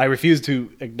 I refuse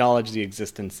to acknowledge the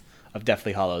existence of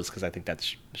Deathly Hallows because I think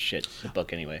that's shit, the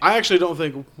book anyway. I actually don't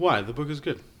think... Why? The book is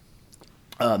good.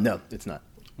 No, it's not.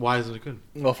 Why isn't it good?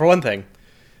 Well, for one thing,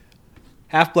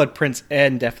 Half-Blood Prince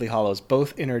and Deathly Hallows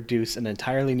both introduce an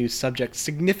entirely new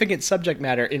significant subject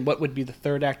matter in what would be the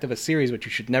third act of a series, which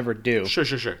you should never do. Sure.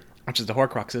 Which is the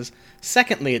Horcruxes.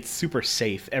 Secondly, it's super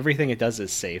safe. Everything it does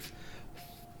is safe.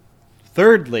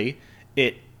 Thirdly,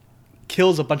 it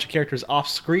kills a bunch of characters off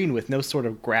screen with no sort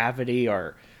of gravity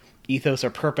or ethos or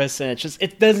purpose, and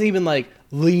it doesn't even like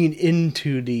lean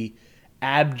into the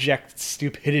abject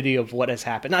stupidity of what has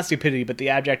happened. Not stupidity, but the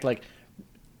abject like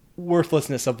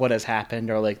worthlessness of what has happened,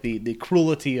 or like the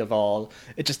cruelty of all.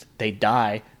 It just, they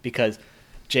die because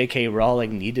J.K.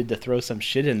 Rowling needed to throw some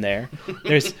shit in there.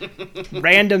 There's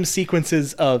random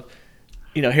sequences of,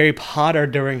 Harry Potter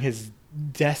during his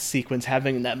death sequence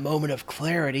having that moment of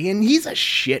clarity, and he's a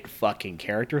shit fucking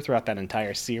character throughout that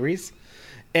entire series.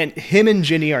 And him and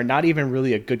Ginny are not even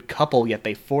really a good couple, yet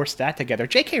they forced that together.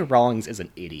 J.K. Rowling is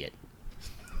an idiot.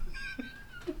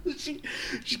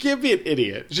 She can't be an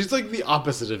idiot. She's like the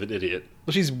opposite of an idiot.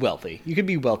 Well, she's wealthy. You could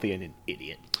be wealthy and an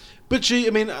idiot. But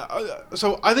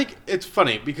so I think it's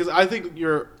funny because I think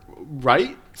you're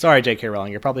right. Sorry, J.K.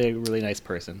 Rowling. You're probably a really nice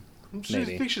person. I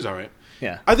think she's all right.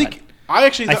 Yeah. I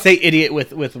say idiot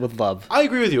with love. I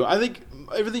agree with you. I think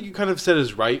everything you kind of said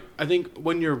is right. I think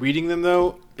when you're reading them,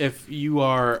 though, if you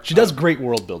are... She does great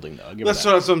world building, though. That's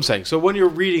what I'm saying. So when you're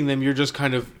reading them, you're just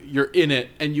kind of... You're in it,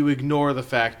 and you ignore the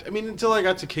fact... I mean, until I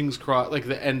got to King's Cross, like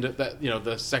the end of that,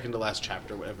 the second to last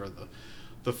chapter, whatever,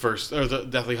 the first... Or the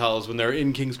Deathly Hallows, when they're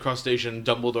in King's Cross Station,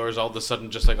 Dumbledore's all of a sudden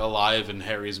just, like, alive in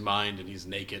Harry's mind, and he's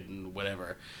naked and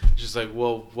whatever. It's just like,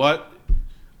 well, what?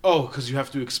 Oh, because you have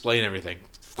to explain everything.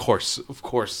 Of course.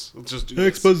 Let's just do this.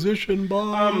 Exposition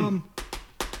bomb.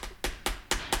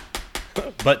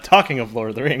 But talking of Lord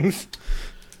of the Rings...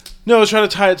 No, I was trying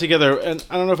to tie it together, and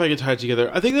I don't know if I could tie it together.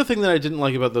 I think the thing that I didn't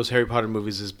like about those Harry Potter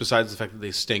movies is, besides the fact that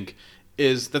they stink,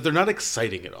 is that they're not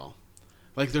exciting at all.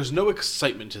 Like, there's no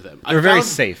excitement to them. They're very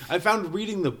safe. I found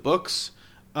reading the books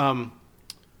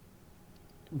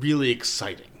really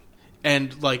exciting.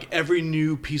 And, like, every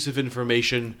new piece of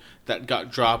information that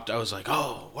got dropped, I was like,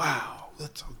 oh, wow,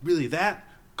 that's really that?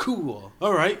 Cool.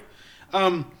 All right.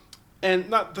 And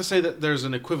not to say that there's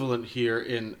an equivalent here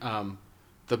in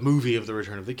the movie of The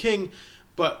Return of the King,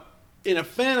 but in a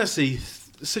fantasy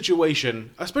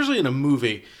situation, especially in a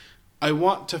movie, I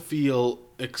want to feel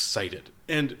excited.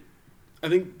 And I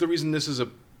think the reason this is a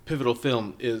pivotal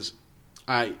film is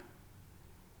I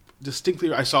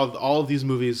saw all of these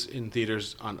movies in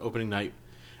theaters on opening night,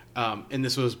 and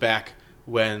this was back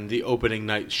when the opening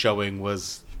night showing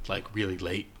was like really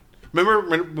late. Remember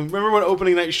when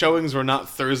opening night showings were not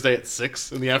Thursday at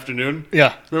 6 in the afternoon?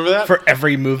 Yeah. Remember that? For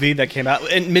every movie that came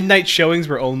out. And midnight showings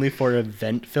were only for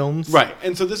event films. Right.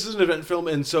 And so this is an event film,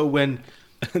 and so when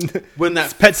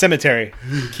that Pet Sematary,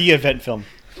 key event film.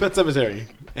 Pet Sematary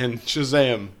and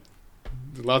Shazam.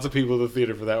 Lots of people in the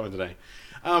theater for that one today.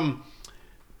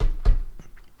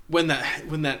 When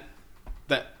that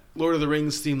Lord of the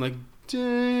Rings theme like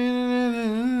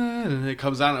it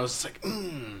comes on, I was just like,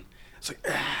 it's like,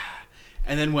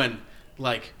 and then when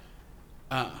like,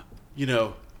 the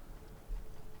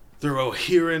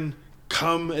Rohirrim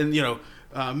come and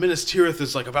Minas Tirith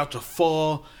is like about to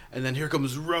fall, and then here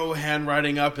comes Rohan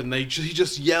riding up, and he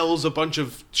just yells a bunch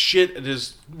of shit at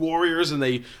his warriors, and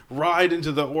they ride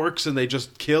into the orcs, and they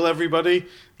just kill everybody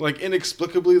like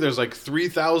inexplicably. There's like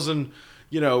 3,000.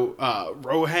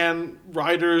 Rohan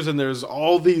riders, and there's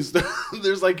all these,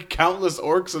 there's like countless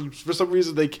orcs, and for some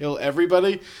reason they kill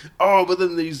everybody. Oh, but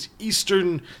then these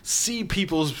eastern sea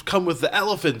peoples come with the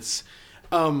elephants.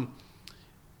 And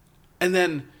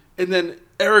then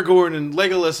Aragorn and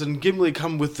Legolas and Gimli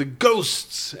come with the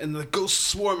ghosts, and the ghosts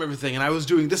swarm everything. And I was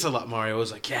doing this a lot, Mario. I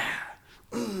was like, yeah.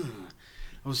 I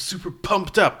was super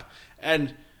pumped up.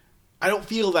 And I don't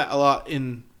feel that a lot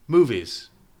in movies.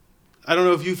 I don't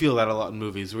know if you feel that a lot in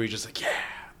movies, where you're just like,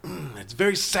 it's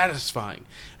very satisfying.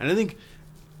 And I think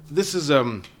this is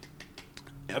a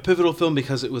pivotal film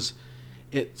because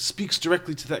it speaks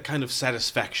directly to that kind of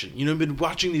satisfaction. I've been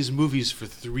watching these movies for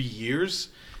 3 years,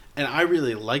 and I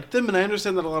really like them, and I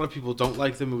understand that a lot of people don't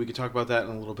like them, and we can talk about that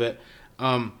in a little bit.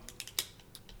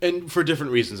 And for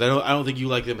different reasons. I don't think you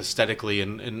like them aesthetically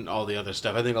and all the other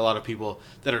stuff. I think a lot of people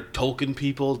that are Tolkien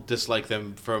people dislike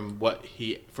them for what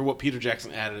Peter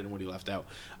Jackson added and what he left out.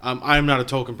 I'm not a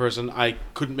Tolkien person. I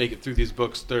couldn't make it through these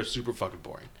books. They're super fucking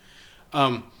boring.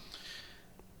 But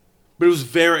it was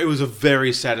a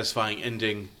very satisfying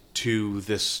ending to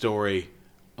this story.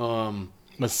 Was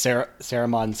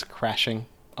Saruman's crashing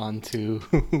onto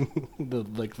the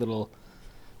little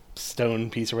stone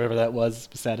piece or whatever that was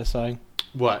satisfying?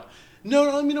 What?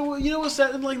 No. You know what's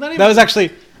that? Like, not even. That was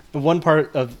actually the one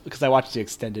part of, because I watched the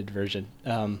extended version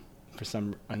for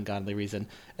some ungodly reason,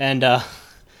 and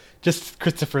just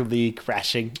Christopher Lee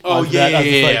crashing. Oh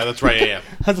yeah, that's right. Yeah.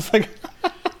 I was just like,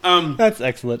 that's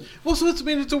excellent. Well, so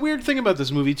it's a weird thing about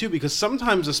this movie too, because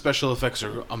sometimes the special effects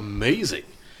are amazing,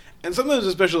 and sometimes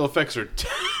the special effects are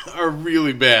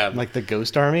really bad. Like the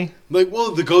Ghost Army.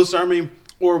 The Ghost Army,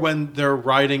 or when they're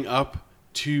riding up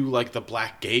to like the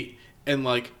Black Gate. And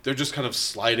like they're just kind of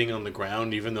sliding on the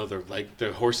ground, even though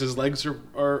their horses' legs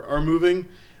are moving.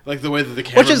 Like the way that the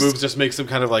camera moves just makes them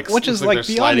kind of like, which is like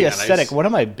beyond the aesthetic. One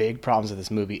of my big problems with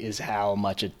this movie is how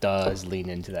much it does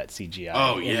lean into that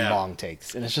CGI in long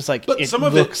takes, and it's just like But some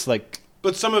of it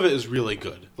is really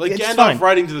good. Like It's Gandalf fine.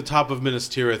 riding to the top of Minas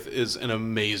Tirith is an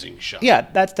amazing shot. Yeah,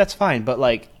 that's fine, but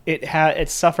like it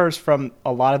suffers from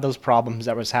a lot of those problems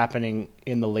that was happening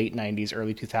in the late 90s,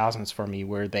 early 2000s for me,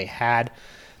 where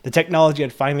the technology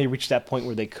had finally reached that point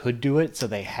where they could do it, so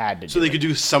they had to do it. So they could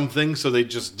do something, so they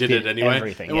just did it anyway.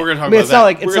 Everything, and we're going to talk about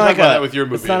that. We're going to talk about that with your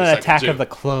movie. It's not in a an second, Attack too. of the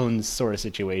Clones sort of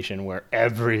situation where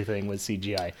everything was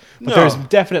CGI. But there's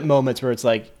definite moments where it's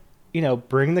like,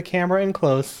 bring the camera in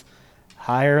close,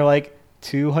 hire like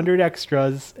 200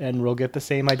 extras, and we'll get the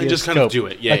same idea. And just kind of do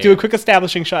it. Yeah, do a quick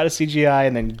establishing shot of CGI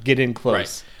and then get in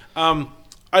close. Right.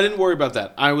 I didn't worry about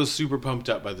that. I was super pumped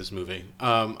up by this movie.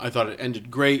 I thought it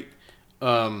ended great.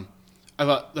 I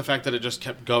thought the fact that it just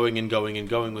kept going and going and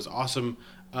going was awesome.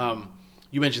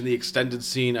 You mentioned the extended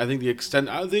scene. I think the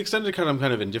extended cut I'm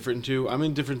kind of indifferent to. I'm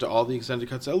indifferent to all the extended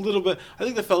cuts a little bit. I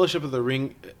think the Fellowship of the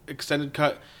Ring extended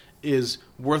cut is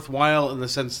worthwhile in the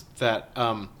sense that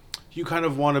you kind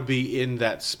of want to be in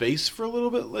that space for a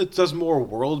little bit. It does more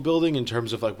world building in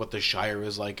terms of like what the Shire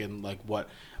is like and like what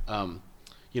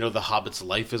the Hobbit's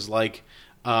life is like.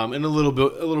 And a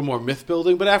little more myth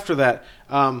building, but after that,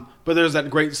 but there's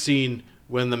that great scene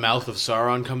when the mouth of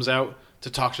Sauron comes out to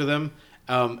talk to them,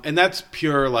 and that's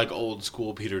pure like old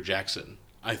school Peter Jackson.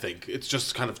 I think it's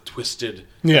just kind of twisted.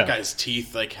 That guy's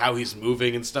teeth, like how he's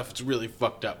moving and stuff. It's really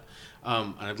fucked up,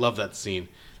 and I love that scene.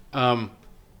 But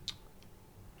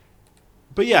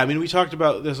yeah, I mean, we talked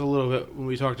about this a little bit when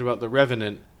we talked about The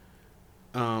Revenant,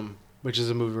 which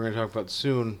is a movie we're going to talk about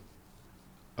soon.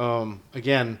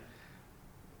 Again.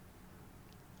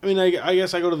 I mean, I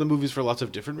guess I go to the movies for lots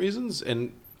of different reasons,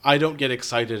 and I don't get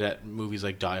excited at movies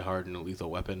like Die Hard and A Lethal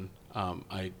Weapon.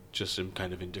 I just am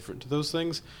kind of indifferent to those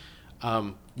things.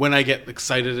 When I get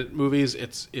excited at movies,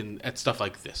 it's at stuff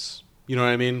like this. You know what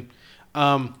I mean?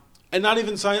 And not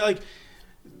even like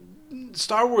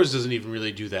Star Wars doesn't even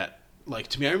really do that. Like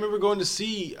to me, I remember going to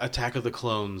see Attack of the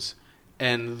Clones,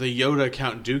 and the Yoda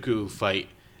Count Dooku fight,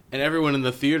 and everyone in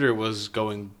the theater was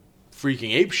going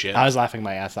freaking apeshit. I was laughing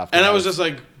my ass off. And I was just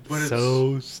like, but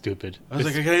so stupid. I was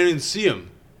like, I can't even see him.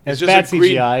 It's just bad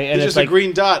CGI, and it's just a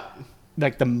green dot.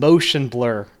 Like the motion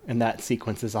blur in that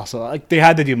sequence is also like they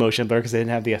had to do motion blur because they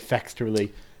didn't have the effects to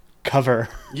really cover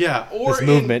or this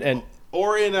movement. In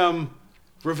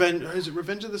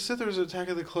Revenge of the Sith or is it Attack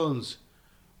of the Clones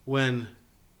when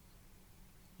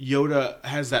Yoda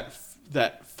has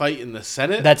that fight in the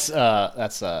Senate? That's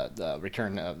the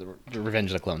Return of the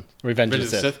Revenge of the Clone. Revenge of the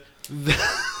Sith.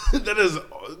 That is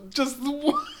just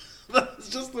that's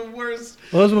just the worst.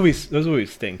 Well, those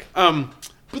movies stink.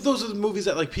 But those are the movies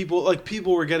that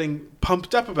people were getting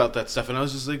pumped up about that stuff, and I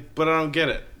was just like, but I don't get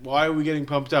it. Why are we getting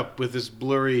pumped up with this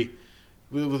blurry,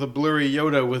 with a blurry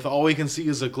Yoda with all we can see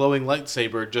is a glowing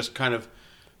lightsaber just kind of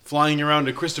flying around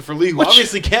to Christopher Lee, who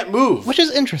obviously can't move. Which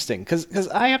is interesting because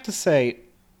I have to say,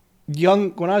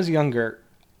 when I was younger,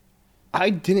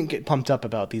 I didn't get pumped up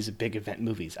about these big event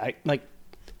movies. I like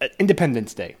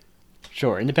Independence Day.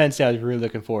 Sure, Independence Day I was really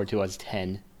looking forward to. I was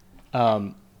 10,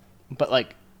 but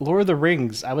like. Lord of the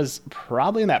Rings, I was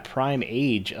probably in that prime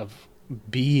age of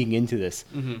being into this.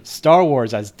 Mm-hmm. Star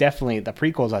Wars, the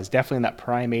prequels, I was definitely in that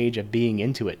prime age of being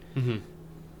into it. Mm-hmm.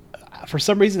 For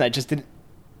some reason, that just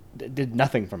did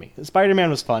nothing for me. Spider-Man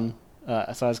was fun,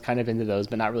 so I was kind of into those,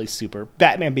 but not really super.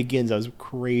 Batman Begins, I was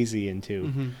crazy into.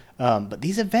 Mm-hmm. But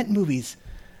these event movies,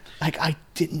 like I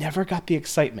never got the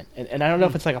excitement, and I don't know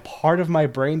if it's like a part of my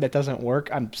brain that doesn't work.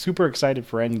 I'm super excited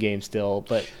for Endgame still,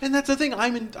 and that's the thing.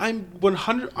 I'm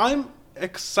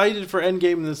excited for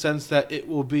Endgame in the sense that it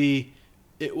will be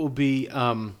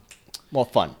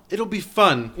fun. It'll be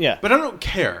fun. Yeah, but I don't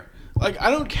care. Like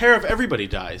I don't care if everybody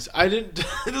dies. It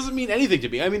doesn't mean anything to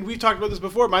me. I mean, we've talked about this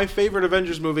before. My favorite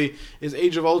Avengers movie is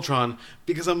Age of Ultron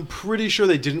because I'm pretty sure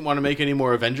they didn't want to make any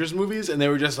more Avengers movies, and they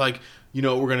were just like, you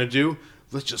know what we're gonna do?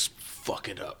 Let's just fuck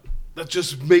it up. Let's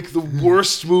just make the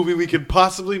worst movie we could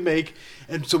possibly make,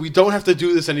 and so we don't have to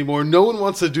do this anymore. No one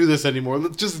wants to do this anymore.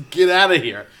 Let's just get out of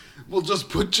here. We'll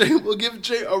just we'll give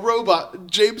a robot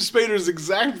James Spader's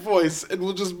exact voice, and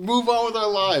we'll just move on with our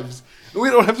lives. And we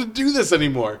don't have to do this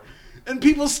anymore. And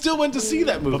people still went to see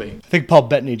that movie. I think Paul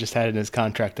Bettany just had in his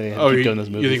contract that he had to keep doing those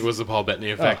movies. You think it was the Paul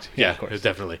Bettany effect? Oh, yeah, of course.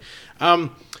 Definitely.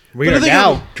 We are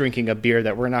now drinking a beer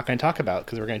that we're not going to talk about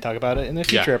because we're going to talk about it in a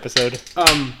future episode.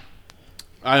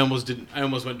 I almost didn't. I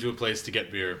almost went to a place to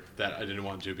get beer that I didn't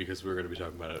want to because we were going to be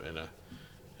talking about it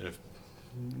in a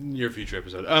near future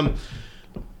episode.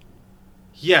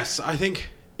 Yes, I think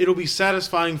it'll be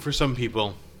satisfying for some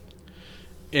people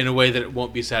in a way that it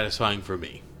won't be satisfying for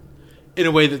me. In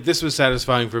a way that this was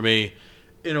satisfying for me.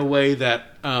 In a way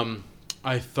that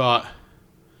I thought,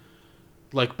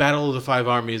 like Battle of the Five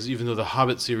Armies, even though the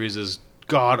Hobbit series is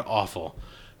god awful,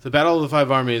 the Battle of the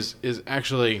Five Armies is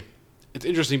actually, it's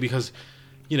interesting because,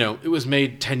 you know, it was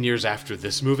made 10 years after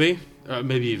this movie,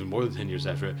 maybe even more than 10 years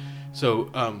after it.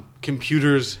 So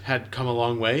computers had come a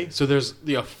long way. So there's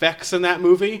the effects in that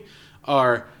movie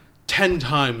are 10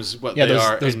 times what they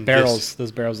are. Those barrels.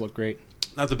 Those barrels look great.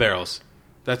 Not the barrels.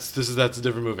 That's a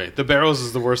different movie. The barrels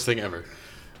is the worst thing ever.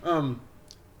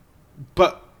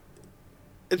 But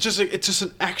it's just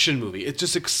an action movie. It's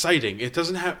just exciting. It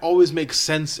doesn't always make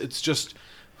sense. It's just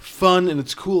fun and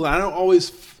it's cool. I don't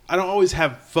always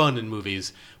have fun in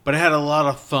movies, but I had a lot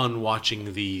of fun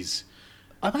watching these.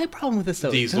 My problem with this though,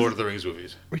 these Lord of the Rings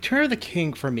movies. Return of the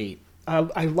King for me,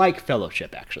 I like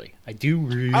Fellowship actually. I do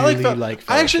really like Fellowship.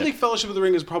 I actually think Fellowship of the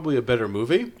Ring is probably a better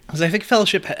movie because I think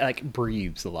Fellowship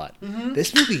breathes a lot. Mm-hmm.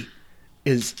 This movie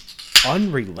is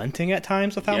unrelenting at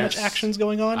times with how much action's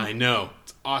going on. I know.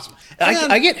 It's awesome.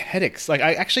 I get headaches. Like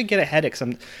I actually get a headache.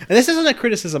 And this isn't a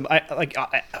criticism.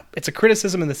 It's a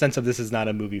criticism in the sense of this is not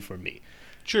a movie for me.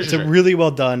 It's really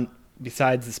well done.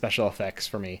 Besides the special effects,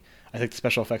 for me, I think the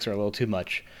special effects are a little too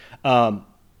much. But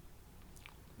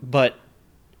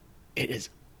it is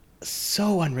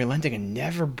so unrelenting and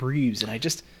never breathes, and I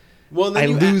just. Well, I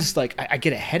lose I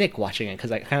get a headache watching it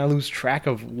because I kind of lose track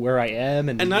of where I am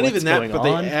and not even that. But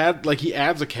on. he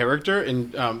adds a character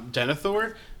in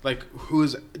Denethor, who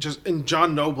is just, and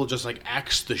John Noble just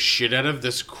acts the shit out of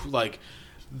this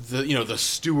the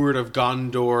steward of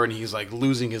Gondor, and he's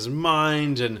losing his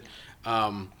mind, and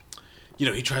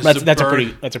he tries to. That's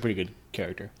a pretty good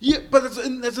character. Yeah, but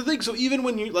that's the thing. So even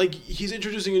when you he's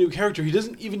introducing a new character, he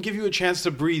doesn't even give you a chance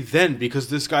to breathe then because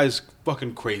this guy's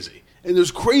fucking crazy. And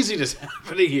there's craziness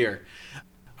happening here.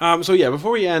 So yeah,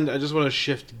 before we end, I just want to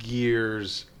shift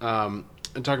gears and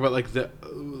talk about the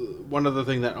one other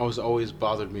thing that always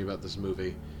bothered me about this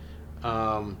movie.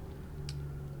 And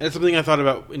it's something I thought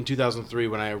about in 2003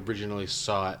 when I originally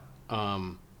saw it.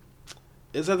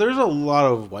 is that there's a lot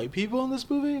of white people in this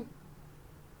movie.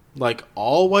 Like,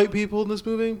 all white people in this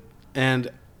movie. And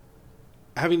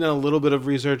having done a little bit of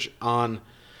research on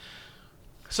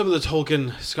some of the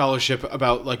Tolkien scholarship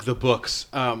about, like, the books,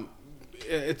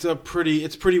 it's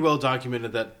pretty well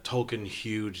documented that Tolkien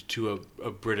hewed to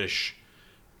a British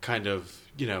kind of,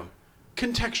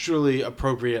 contextually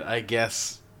appropriate, I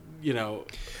guess,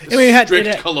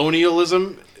 strict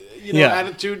colonialism,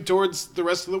 attitude towards the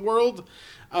rest of the world.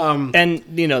 And,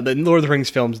 the Lord of the Rings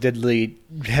films did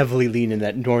heavily lean in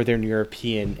that Northern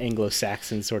European,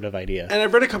 Anglo-Saxon sort of idea. And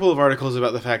I've read a couple of articles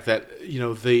about the fact that,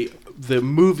 the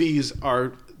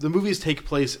movies take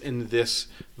place in this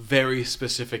very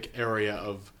specific area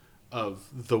of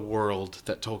the world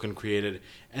that Tolkien created,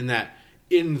 and that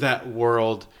in that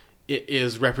world it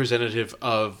is representative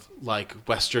of, like,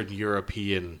 Western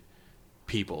European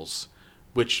peoples,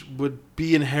 which would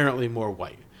be inherently more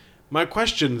white. My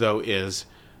question, though, is,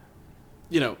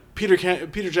 Peter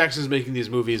Jackson's making these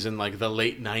movies in, like, the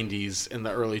late 90s and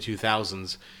the early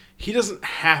 2000s. He doesn't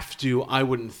have to, I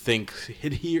wouldn't think,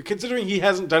 considering he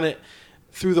hasn't done it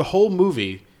through the whole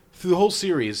movie, through the whole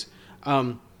series,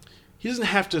 he doesn't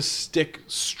have to stick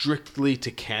strictly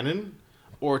to canon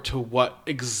or to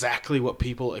exactly what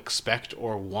people expect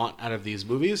or want out of these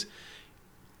movies.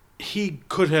 He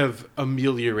could have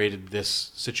ameliorated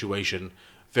this situation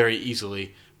very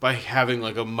easily by having,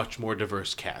 like, a much more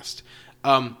diverse cast.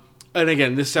 And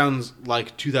again, this sounds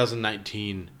like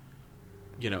 2019,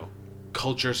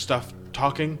 culture stuff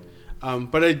talking.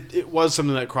 But it was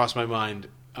something that crossed my mind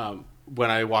when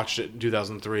I watched it in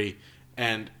 2003.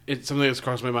 And it's something that's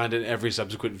crossed my mind in every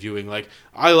subsequent viewing. Like,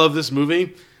 I love this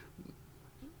movie.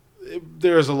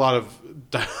 There's a lot of...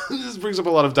 this brings up a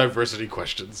lot of diversity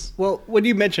questions. Well, when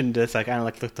you mentioned this, I kind of,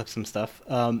 like, looked up some stuff.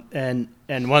 And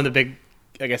one of the big,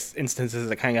 I guess, instances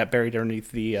that kind of got buried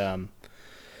underneath the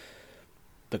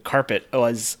carpet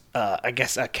was, I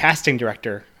guess, a casting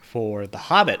director for The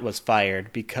Hobbit was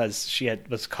fired because she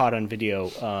was caught on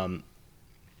video.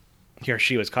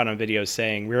 She was caught on video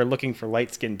saying, "We were looking for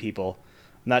light-skinned people.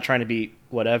 I'm not trying to be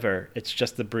whatever. It's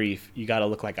just the brief. You got to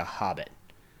look like a hobbit."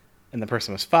 And the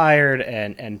person was fired,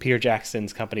 and Peter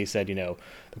Jackson's company said, the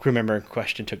crew member in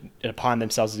question took it upon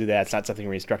themselves to do that. It's not something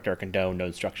we instruct or condone. No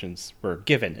instructions were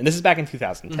given. And this is back in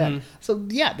 2010. Mm-hmm. So,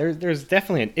 yeah, there's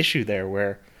definitely an issue there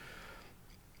where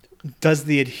does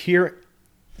the adherent...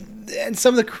 And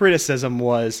some of the criticism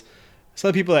was some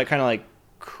of the people that kind of, like,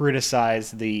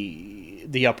 criticized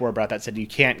the uproar about that said you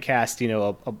can't cast,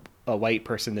 a white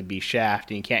person to be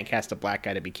Shaft, and you can't cast a black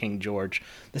guy to be King George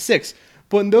VI.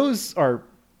 But when those are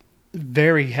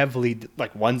very heavily,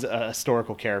 like, one's a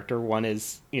historical character, one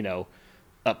is,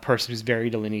 a person who's very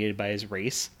delineated by his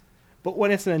race. But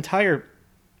when it's an entire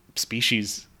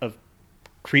species of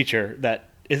creature that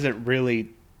isn't really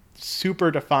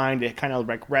super defined, it kind of,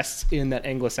 like, rests in that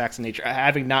Anglo-Saxon nature.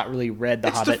 Having not really read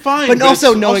The Hobbit, defined, but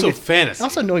also knowing it's fantasy.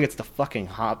 Also knowing it's the fucking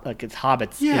it's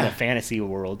hobbits in a fantasy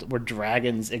world where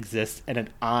dragons exist and an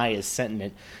eye is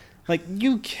sentient. Like,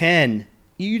 you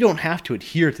don't have to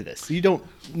adhere to this. You don't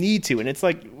need to. And it's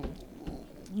like,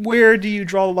 where do you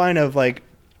draw the line of, like,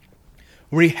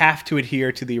 where you have to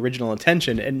adhere to the original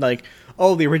intention? And, like,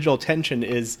 the original intention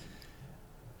is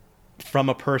from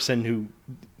a person who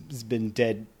has been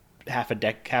dead half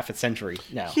a century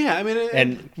now. Yeah, I mean...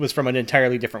 and was from an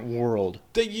entirely different world.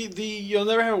 You'll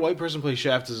never have a white person play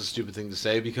Shaft is a stupid thing to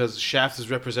say, because Shaft is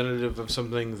representative of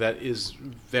something that is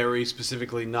very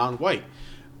specifically non-white.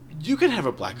 You can have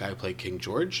a black guy play King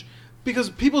George, because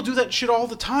people do that shit all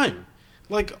the time.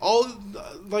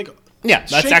 Yeah,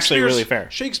 that's actually really fair.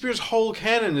 Shakespeare's whole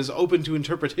canon is open to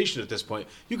interpretation at this point.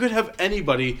 You could have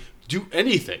anybody do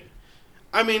anything.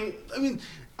 I mean,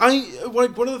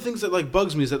 one of the things that, like,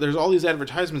 bugs me is that there's all these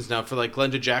advertisements now for, like,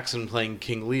 Glenda Jackson playing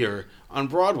King Lear on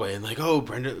Broadway, and, like,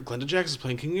 Glenda Jackson's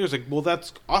playing King Lear. It's like, well,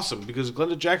 that's awesome, because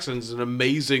Glenda Jackson's an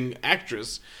amazing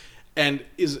actress and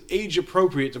is age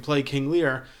appropriate to play King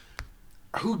Lear.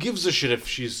 Who gives a shit if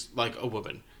she's, like, a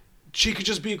woman? She could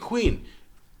just be a queen.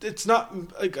 It's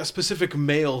not, like, a specific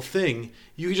male thing.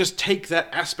 You can just take that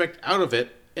aspect out of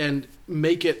it and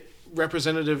make it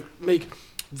representative, make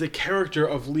the character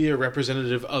of Leah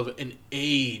representative of an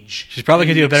age. She's probably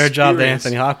going to do a better job than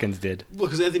Anthony Hopkins did. Well,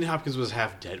 because Anthony Hopkins was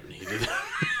half dead when he did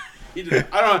that.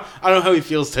 I don't know how he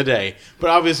feels today, but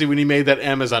obviously when he made that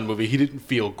Amazon movie, he didn't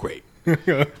feel great. But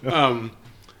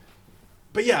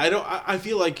yeah, I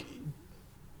feel like,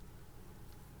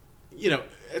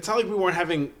 it's not like we weren't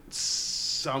having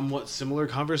somewhat similar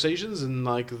conversations in,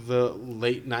 like, the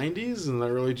late 90s and the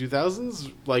early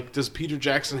 2000s. Like, does Peter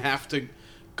Jackson have to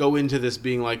go into this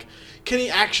being like, can he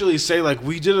actually say, like,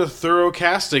 we did a thorough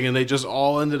casting and they just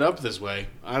all ended up this way?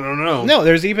 I don't know. No,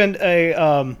 there's even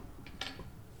a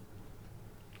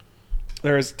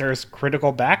there's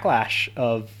critical backlash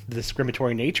of the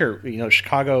discriminatory nature. You know,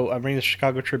 I'm reading the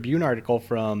Chicago Tribune article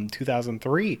from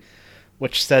 2003,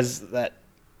 which says that,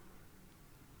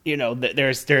 you know,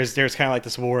 there's kind of like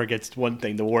this war against one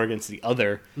thing, the war against the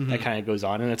other, that kind of goes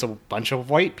on, and it's a bunch of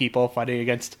white people fighting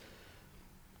against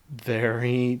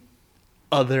very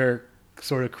other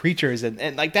sort of creatures,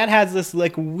 and like that has this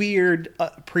like weird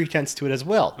pretense to it as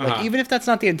well. Like even if that's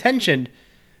not the intention,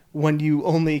 when you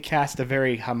only cast a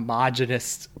very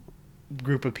homogenous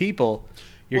group of people,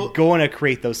 you're going to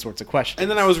create those sorts of questions.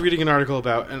 And then I was reading an article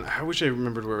about, and I wish I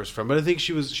remembered where it was from, but I think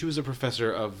she was a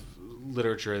professor of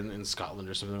literature in Scotland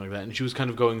or something like that, and she was kind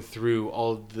of going through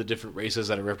all the different races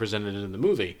that are represented in the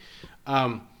movie.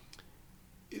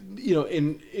 You know,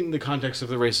 in the context of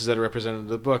the races that are represented in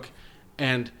the book,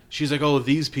 and she's like, oh,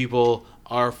 these people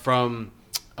are from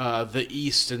the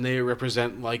East, and they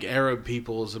represent like Arab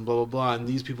peoples and blah blah blah, and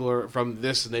these people are from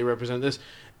this, and they represent this,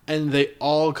 and they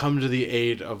all come to the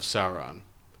aid of Sauron.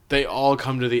 They all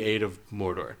come to the aid of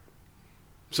Mordor.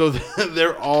 So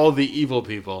they're all the evil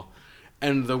people,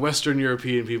 and the Western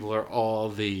European people are all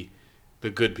the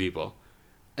good people.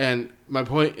 And my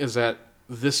point is that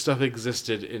this stuff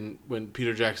existed when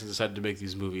Peter Jackson decided to make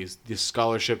these movies, this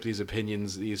scholarship, these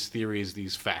opinions, these theories,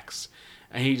 these facts,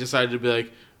 and he decided to be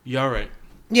like, yeah, all right.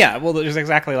 Yeah, well, there's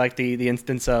exactly like the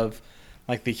instance of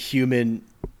like the human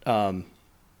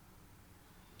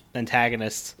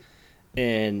antagonists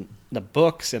in the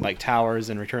books and like Towers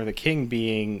and Return of the King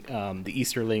being the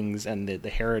Easterlings and the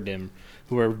Haredim,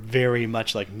 who are very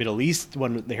much like Middle East. The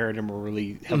Haredim were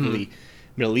really heavily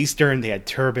Middle Eastern. They had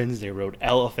turbans. They rode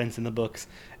elephants in the books,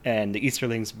 and the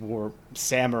Easterlings wore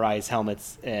samurais'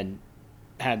 helmets and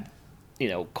had, you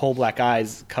know, coal black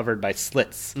eyes covered by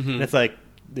slits. And it's like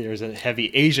there's a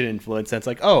heavy Asian influence. And it's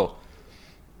like, oh,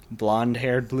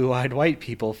 blonde-haired, blue-eyed white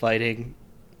people fighting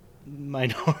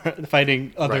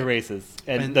other races,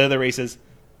 and the other races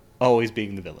always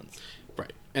being the villains.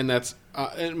 Right, and that's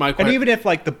and even if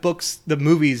like the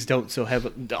movies don't so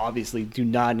obviously do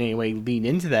not in any way lean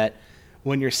into that,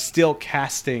 when you're still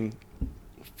casting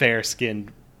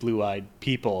fair-skinned, blue-eyed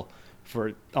people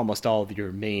for almost all of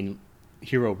your main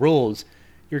hero roles,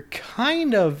 you're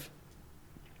kind of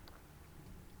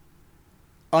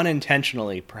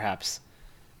unintentionally, perhaps,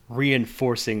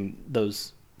 reinforcing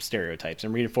those stereotypes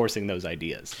and reinforcing those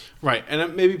ideas. Right,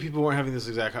 and maybe people weren't having this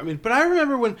exact... I mean, but I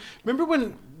remember when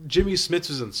Jimmy Smits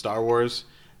was in Star Wars,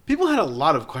 people had a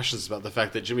lot of questions about the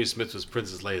fact that Jimmy Smits was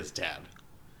Princess Leia's dad.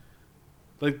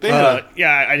 Like they had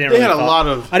I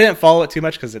didn't follow it too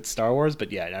much because it's Star Wars,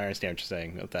 but yeah, I understand what you're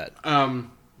saying about that. I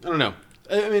don't know.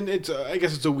 I mean, I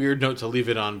guess it's a weird note to leave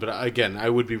it on, but again,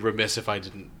 I would be remiss if I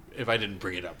didn't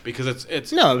bring it up because it's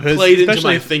played into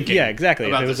my thinking. Yeah, exactly.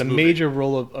 If it was a movie. Major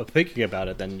role of thinking about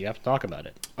it, then you have to talk about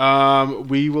it.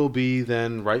 We will be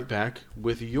then right back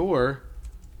with your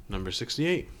number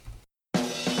 68.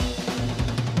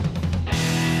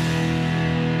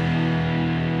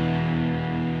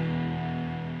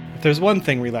 If there's one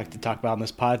thing we like to talk about on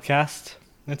this podcast,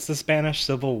 it's the Spanish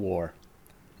Civil War.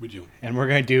 We do. And we're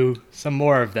going to do some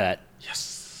more of that.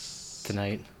 Yes.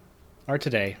 Tonight. Or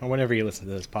today, or whenever you listen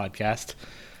to this podcast,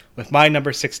 with my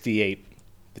number 68,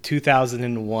 the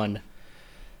 2001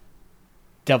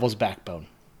 Devil's Backbone.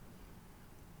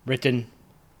 Written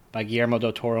by Guillermo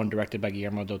del Toro and directed by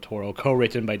Guillermo del Toro.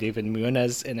 Co-written by David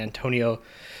Muñoz and Antonio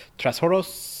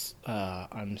Trashoros.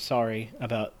 I'm sorry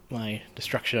about my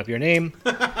destruction of your name.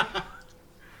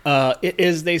 It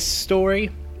is the story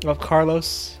of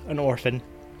Carlos, an orphan,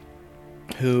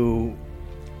 who,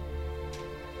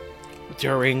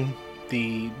 during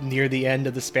near the end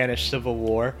of the Spanish Civil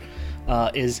War,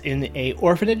 is in a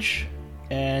orphanage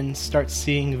and starts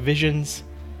seeing visions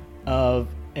of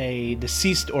a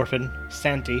deceased orphan,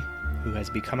 Santi, who has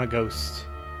become a ghost.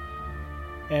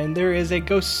 And there is a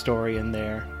ghost story in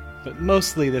there, but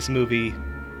mostly this movie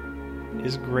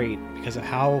is great because of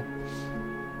how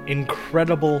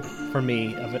incredible for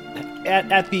me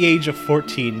at the age of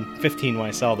 15 when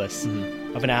I saw this,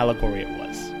 of an allegory it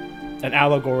was. An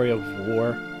allegory of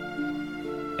war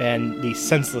and the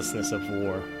senselessness of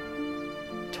war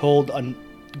told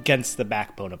against the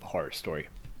backbone of a horror story.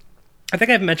 I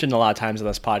think I've mentioned a lot of times on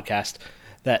this podcast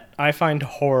that I find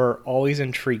horror always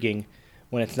intriguing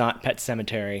when it's not Pet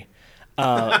Sematary,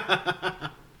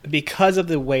 because of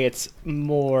the way it's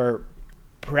more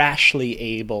brashly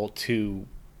able to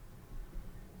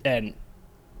and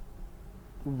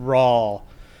raw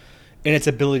in its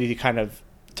ability to kind of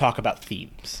talk about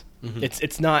themes.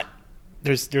 It's not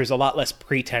there's a lot less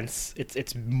pretense.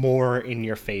 It's more in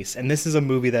your face, and this is a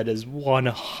movie that is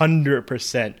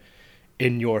 100%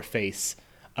 in your face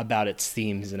about its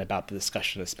themes and about the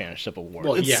discussion of the Spanish Civil War.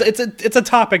 Well, It's a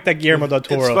topic that Guillermo del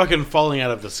Toro. It's fucking falling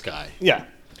out of the sky. Yeah.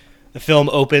 The film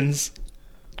opens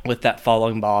with that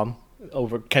falling bomb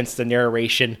against the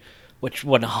narration, which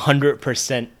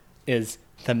 100% is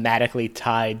thematically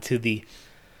tied to the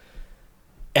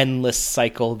endless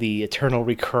cycle, the eternal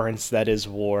recurrence that is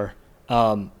war.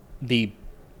 The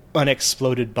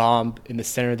unexploded bomb in the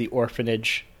center of the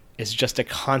orphanage is just a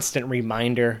constant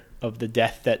reminder of the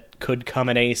death that could come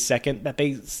at any second that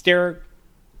they stare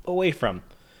away from,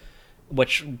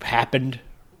 which happened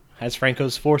as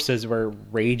Franco's forces were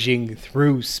raging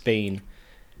through Spain.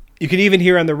 You can even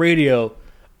hear on the radio,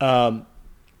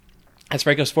 as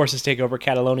Franco's forces take over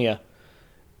Catalonia,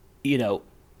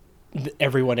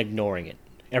 everyone ignoring it.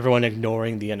 Everyone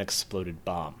ignoring the unexploded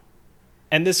bomb.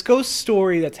 And this ghost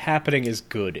story that's happening is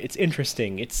good. It's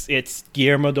interesting. It's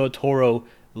Guillermo del Toro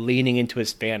leaning into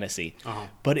his fantasy. Uh-huh.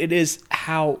 But it is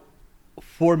how,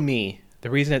 for me, the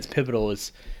reason it's pivotal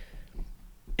is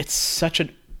it's such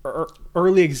an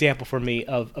early example for me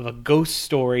of a ghost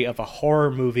story, of a horror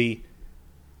movie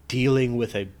dealing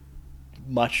with a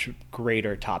much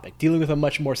greater topic, dealing with a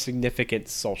much more significant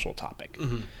social topic.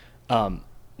 Mm-hmm.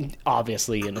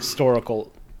 Obviously, an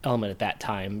historical element at that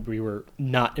time. We were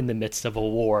not in the midst of a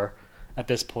war at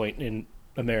this point in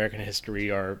American history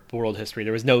or world history.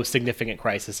 There was no significant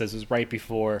crisis. This was right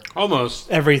before almost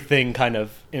everything kind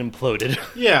of imploded.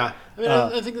 Yeah, I mean,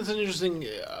 I think that's an interesting.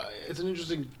 It's an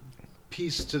interesting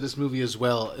piece to this movie as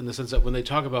well, in the sense that when they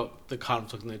talk about the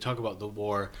conflict and they talk about the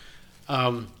war,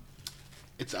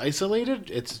 it's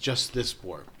isolated. It's just this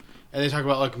war, and they talk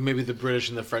about like maybe the British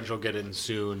and the French will get in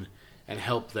soon and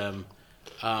help them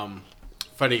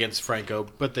fight against Franco,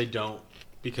 but they don't,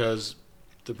 because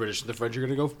the British and the French are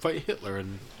going to go fight Hitler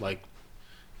in like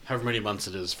however many months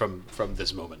it is from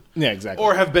this moment. Yeah, exactly.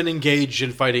 Or have been engaged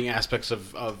in fighting aspects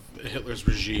of Hitler's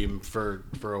regime for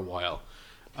a while,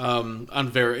 on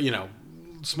very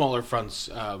smaller fronts,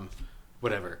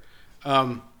 whatever.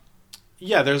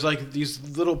 Yeah, there's like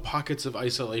these little pockets of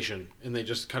isolation, and they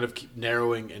just kind of keep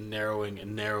narrowing and narrowing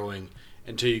and narrowing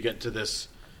until you get to this.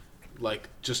 Like,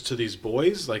 just to these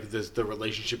boys, like the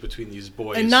relationship between these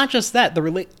boys, and not just that,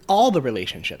 all the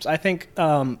relationships. I think,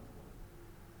 when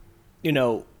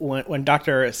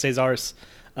Dr. Cesar's,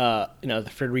 the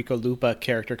Federico Lupa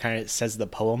character kind of says the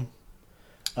poem,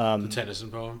 the Tennyson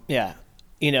poem. Yeah,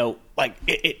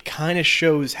 it kind of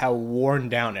shows how worn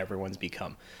down everyone's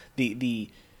become. The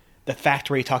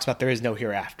fact where he talks about there is no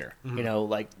hereafter.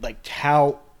 Mm-hmm. Like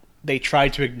how they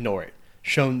tried to ignore it.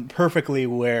 Shown perfectly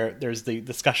where there's the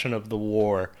discussion of the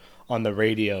war on the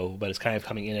radio, but it's kind of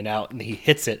coming in and out, and he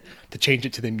hits it to change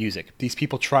it to the music. These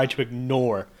people try to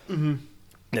ignore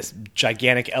this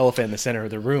gigantic elephant in the center of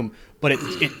the room, but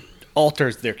it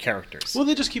alters their characters. Well,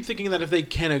 they just keep thinking that if they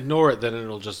can't ignore it, then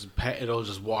it'll just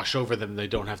wash over them. And they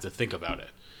don't have to think about it.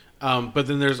 But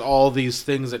then there's all these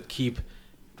things that keep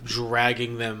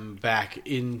dragging them back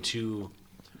into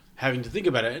having to think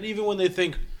about it, and even when they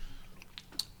think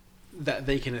that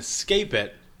they can escape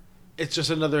it, it's just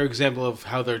another example of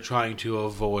how they're trying to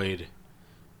avoid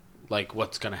like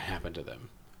what's going to happen to them,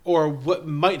 or what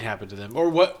might happen to them, or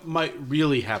what might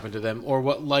really happen to them, or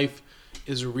what life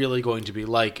is really going to be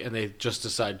like, and they just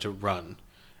decide to run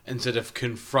instead of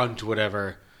confront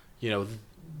whatever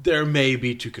there may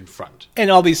be to confront.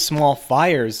 And all these small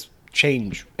fires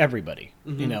change everybody.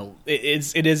 Mm-hmm.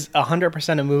 It is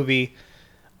 100% a movie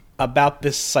about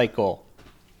this cycle,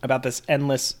 about this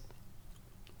endless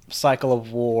cycle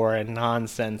of war and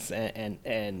nonsense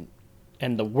and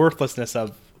the worthlessness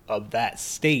of that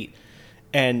state,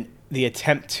 and the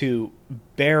attempt to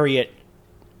bury it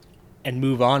and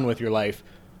move on with your life.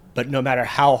 But no matter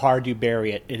how hard you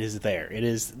bury it, it is there. It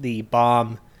is the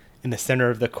bomb in the center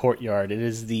of the courtyard. It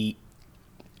is the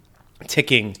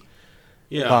ticking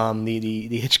bomb, the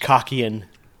Hitchcockian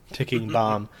ticking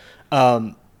bomb,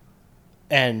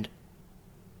 and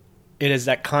it is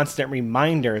that constant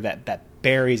reminder that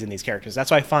buries in these characters.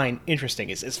 That's what I find interesting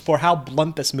is for how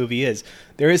blunt this movie is.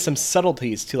 There is some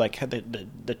subtleties to like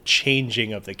the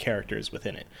changing of the characters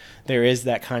within it. There is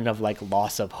that kind of like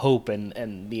loss of hope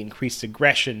and the increased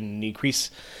aggression, the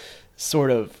increased sort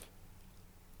of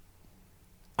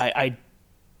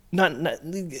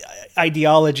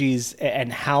ideologies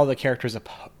and how the characters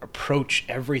approach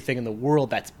everything in the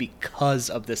world. That's because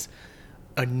of this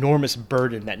enormous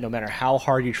burden that no matter how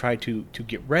hard you try to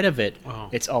get rid of it,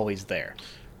 it's always there.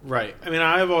 Right. I mean,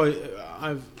 I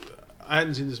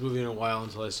hadn't seen this movie in a while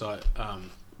until I saw it. I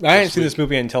hadn't seen this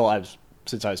movie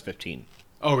since I was 15.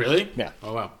 Oh, really? Yeah.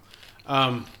 Oh, wow.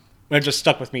 It just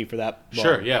stuck with me for that long.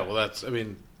 Sure, yeah. Well,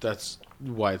 that's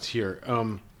why it's here.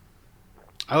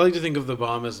 I like to think of the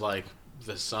bomb as like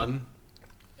the sun,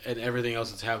 and everything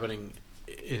else that's happening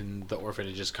in the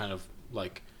orphanage is kind of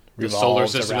like the solar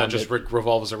system that just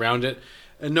revolves around it.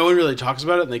 And no one really talks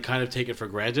about it, and they kind of take it for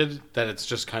granted that it's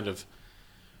just kind of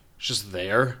just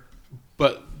there.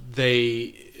 But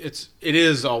it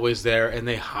is always there, and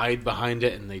they hide behind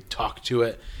it, and they talk to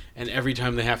it. And every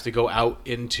time they have to go out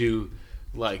into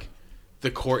like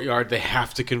the courtyard, they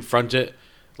have to confront it.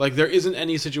 Like, there isn't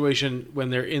any situation when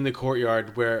they're in the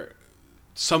courtyard where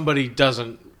somebody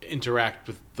doesn't interact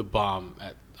with the bomb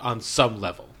on some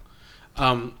level.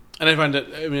 And I find it,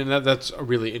 I mean, that's a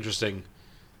really interesting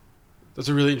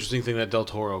thing that Del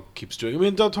Toro keeps doing. I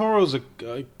mean, Del Toro's a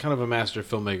kind of a master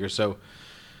filmmaker, so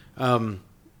I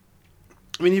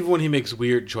mean, even when he makes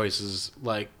weird choices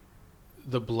like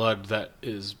the blood that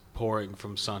is pouring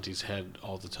from Santi's head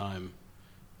all the time,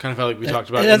 kind of how like we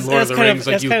talked about in Lord of the Rings.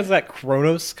 That's kind of that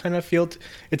Kronos kind of feel.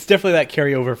 It's definitely that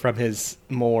carryover from his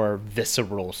more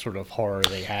visceral sort of horror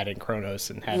they had in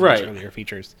Kronos and had in his earlier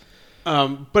features.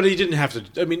 But he didn't have to.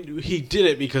 I mean, he did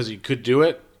it because he could do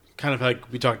it. Kind of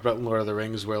like we talked about in Lord of the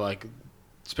Rings, where like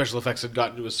special effects had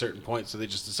gotten to a certain point, so they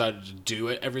just decided to do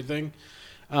everything.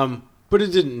 But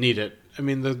it didn't need it. I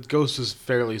mean, the ghost was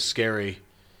fairly scary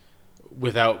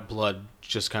without blood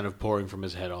just kind of pouring from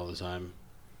his head all the time.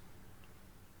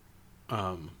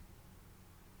 And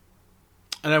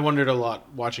I wondered a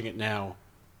lot watching it now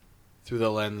through the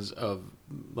lens of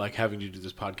like having to do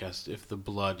this podcast if the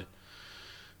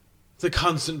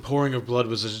constant pouring of blood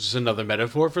was just another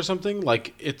metaphor for something.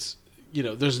 Like, it's, you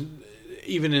know, there's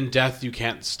even in death you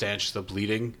can't stanch the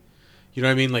bleeding. You know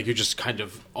what I mean? Like, you're just kind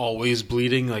of always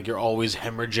bleeding, like you're always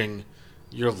hemorrhaging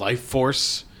your life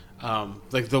force.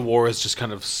 Like the war is just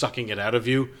kind of sucking it out of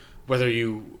you. Whether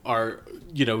you are,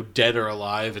 you know, dead or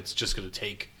alive, it's just going to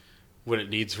take what it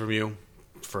needs from you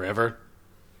forever.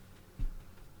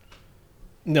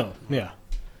 No, yeah.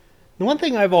 The one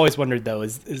thing I've always wondered, though,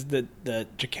 is the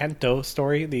Jacinto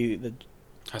story, the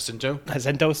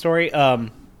Jacinto story. For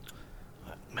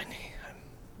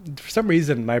some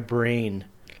reason, my brain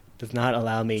does not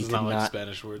allow me to like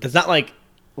Spanish words. Does not like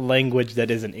language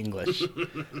that isn't English.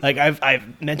 Like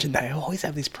I've mentioned that I always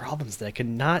have these problems that I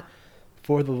cannot,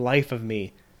 for the life of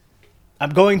me. I'm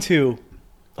going to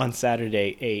on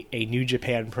Saturday a New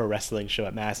Japan Pro Wrestling show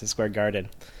at Madison Square Garden,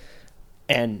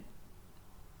 and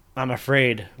I'm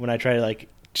afraid when I try to like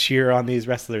cheer on these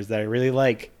wrestlers that I really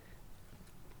like,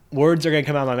 words are going to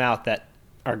come out of my mouth that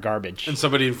are garbage. And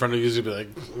somebody in front of you is going to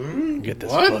be like, get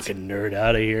this fucking nerd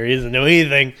out of here. He doesn't know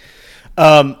anything.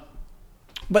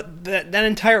 But that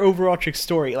entire overarching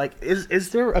story, like,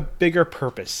 is there a bigger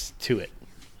purpose to it?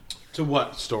 To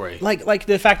what story? Like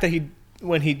the fact that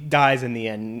when he dies in the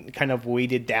end, kind of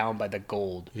weighted down by the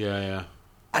gold. Yeah.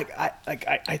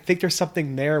 I think there's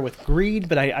something there with greed,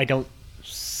 but I don't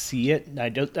see it. I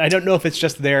don't know if it's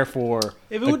just there for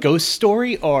the ghost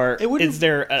story, or is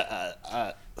there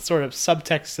a sort of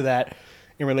subtext to that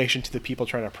in relation to the people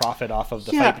trying to profit off of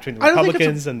the fight between the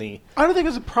Republicans and the... I don't think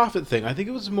it's a profit thing. I think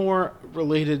it was more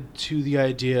related to the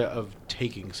idea of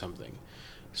taking something.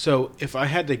 So if I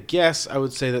had to guess, I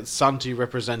would say that Santi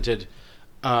represented,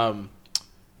 those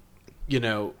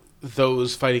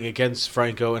fighting against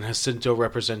Franco, and Jacinto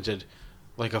represented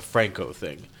like a Franco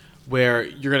thing, where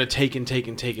you're going to take and take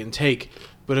and take and take,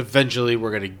 but eventually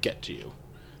we're going to get to you.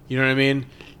 You know what I mean?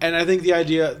 And I think the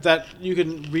idea that you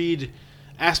can read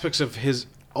aspects of his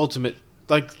ultimate,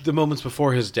 like the moments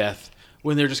before his death,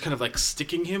 when they're just kind of like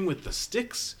sticking him with the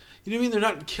sticks. You know what I mean? They're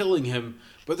not killing him,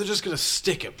 but they're just going to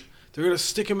stick him. They're going to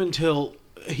stick him until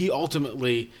he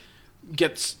ultimately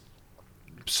gets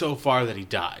so far that he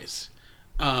dies.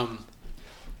 I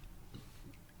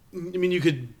mean, you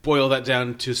could boil that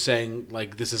down to saying,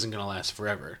 like, this isn't going to last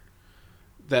forever.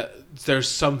 That there's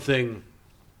something...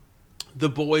 The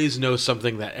boys know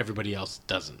something that everybody else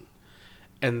doesn't.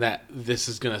 And that this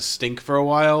is going to stink for a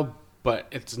while, but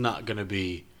it's not going to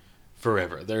be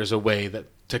forever. There's a way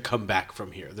to come back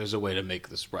from here. There's a way to make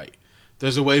this right.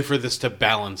 There's a way for this to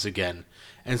balance again,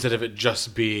 instead of it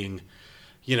just being,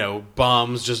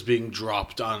 bombs just being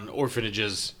dropped on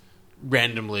orphanages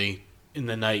randomly in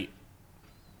the night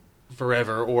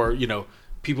forever, or,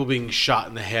 people being shot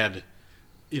in the head,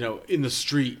 in the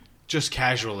street just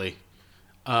casually.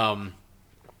 Well,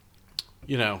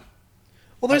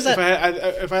 there's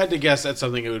if I had to guess at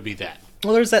something, it would be that.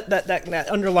 Well, there's that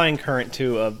underlying current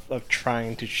too of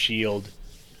trying to shield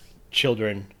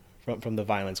children from the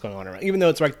violence going on around, even though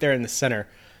it's right there in the center,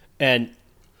 and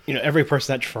every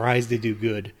person that tries to do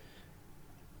good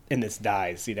and this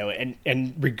dies,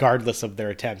 and regardless of their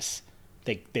attempts,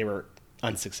 they were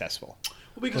unsuccessful.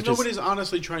 Well, because nobody's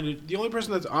honestly trying to... The only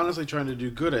person that's honestly trying to do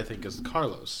good, I think, is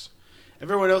Carlos.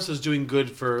 Everyone else is doing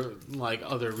good for, like,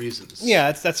 other reasons.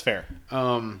 Yeah, that's fair.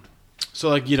 So,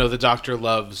 like, the doctor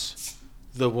loves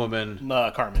the woman...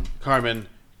 Carmen.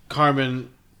 Carmen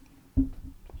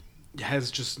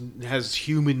has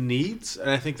human needs, and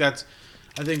I think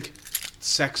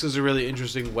sex is a really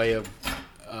interesting way of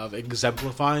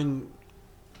exemplifying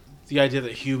the idea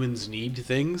that humans need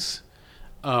things.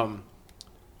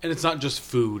 And it's not just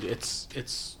food.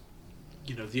 It's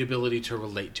the ability to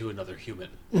relate to another human.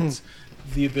 It's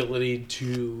the ability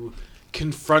to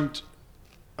confront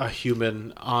a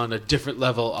human on a different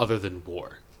level other than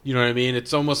war. You know what I mean?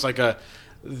 It's almost like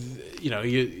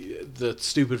the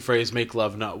stupid phrase "make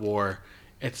love, not war."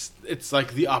 It's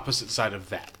like the opposite side of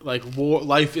that. Like war,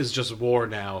 life is just war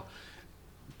now,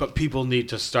 but people need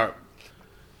to start,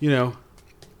 banging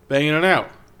it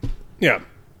out. Yeah.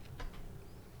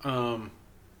 I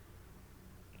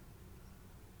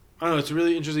don't know. It's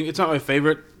really interesting. It's not my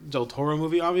favorite Del Toro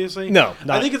movie, obviously. No,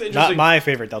 I think it's interesting. Not my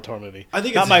favorite Del Toro movie. I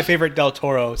think not it's my favorite Del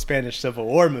Toro Spanish Civil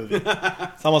War movie.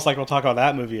 It's almost like we'll talk about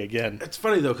that movie again. It's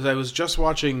funny though because I was just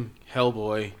watching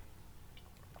Hellboy.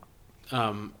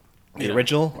 The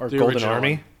original or Golden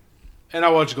Army, one. And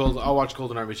I'll watch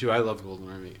Golden Army too. I love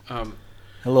Golden Army.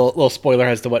 A little spoiler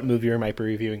as to what movie we might be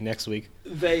reviewing next week.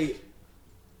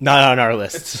 Not on our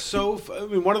list. It's so.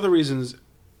 One of the reasons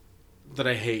that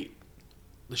I hate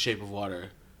The Shape of Water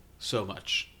so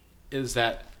much is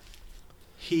that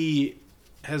he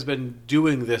has been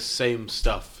doing this same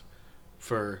stuff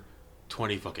for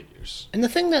 20 fucking years. And the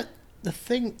thing that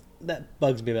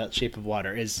bugs me about Shape of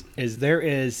Water is there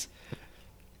is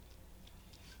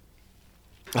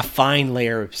a fine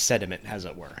layer of sediment, as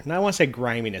it were. And I don't want to say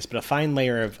griminess, but a fine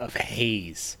layer of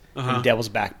haze in Devil's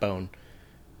Backbone,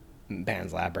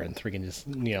 Pan's Labyrinth. We can just,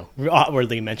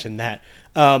 outwardly mention that.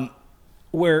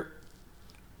 Where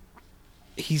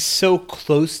he's so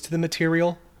close to the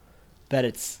material that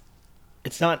it's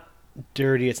not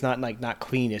dirty, it's not not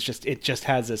clean, it just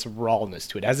has this rawness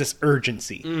to it. It has this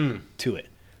urgency to it.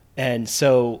 And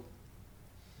so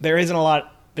there isn't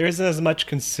as much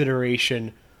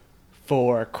consideration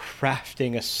for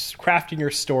crafting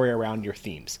your story around your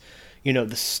themes.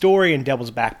 The story in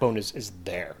Devil's Backbone is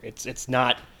there. It's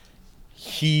not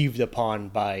heaved upon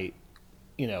by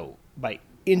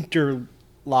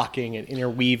interlocking and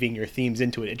interweaving your themes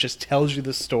into it. It just tells you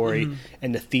the story,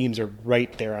 and the themes are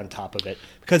right there on top of it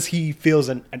because he feels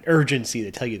an urgency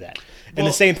to tell you that. And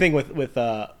the same thing with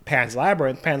Pan's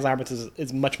Labyrinth. Pan's Labyrinth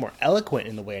is much more eloquent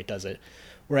in the way it does it,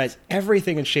 whereas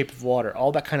everything in Shape of Water,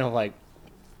 all that kind of like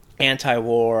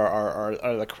anti-war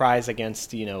or the cries against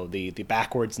the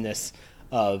backwardsness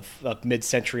of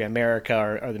mid-century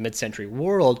America or the mid-century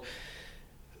world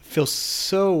feels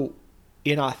so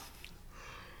it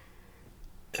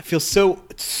feels so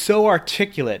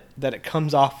articulate that it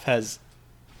comes off as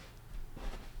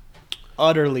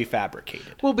utterly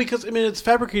fabricated. Well, because it's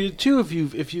fabricated too.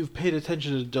 If you've paid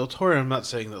attention to Del Toro, I'm not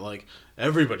saying that like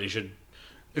everybody should.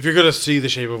 If you're going to see The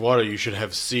Shape of Water, you should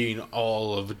have seen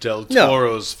all of Del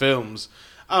Toro's films.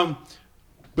 But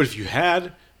if you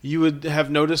had, you would have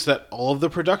noticed that all of the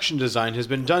production design has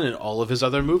been done in all of his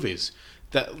other movies.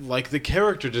 That, like, the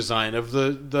character design of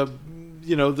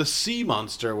the sea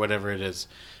monster, whatever it is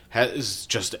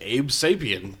just Abe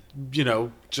Sapien.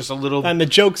 Just a little. And the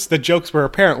jokes were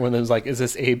apparent when it was like, is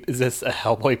this a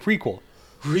Hellboy prequel?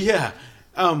 Yeah.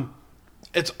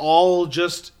 It's all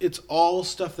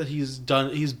stuff that he's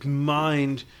done. He's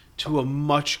mined to a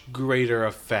much greater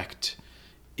effect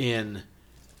in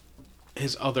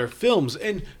his other films,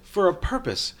 and for a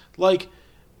purpose. Like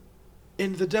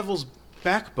in The Devil's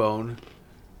Backbone,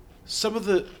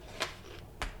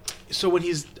 when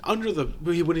he's under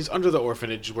the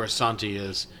orphanage where Santi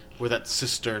is, where that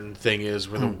cistern thing is,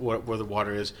 where the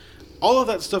water is, all of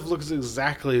that stuff looks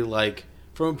exactly like.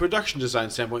 From a production design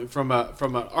standpoint, from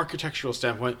an architectural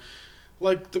standpoint,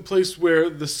 like the place where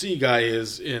the sea guy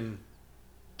is in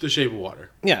The Shape of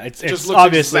Water. Yeah, it just looks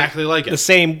obviously exactly like it. The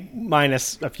same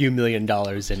minus a few $1 million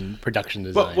in production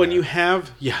design. But when you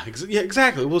have,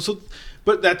 exactly. Well,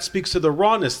 but that speaks to the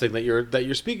rawness thing that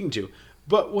you're speaking to.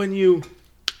 But when you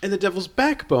in The Devil's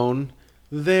Backbone,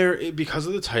 because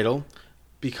of the title,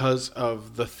 because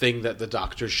of the thing that the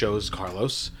doctor shows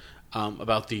Carlos.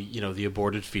 About the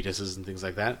aborted fetuses and things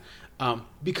like that.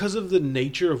 Because of the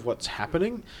nature of what's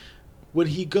happening, when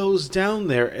he goes down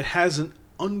there, it has an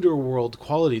underworld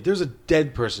quality. There's a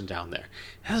dead person down there.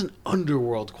 It has an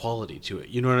underworld quality to it.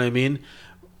 You know what I mean?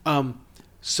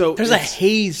 So There's a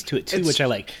haze to it too, it's- which I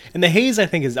like. And the haze, I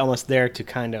think, is almost there to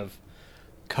kind of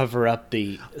cover up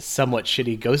the somewhat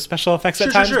shitty ghost special effects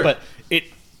at times, sure. but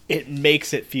it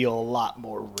makes it feel a lot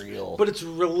more real. But it's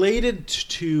related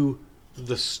to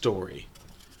the story,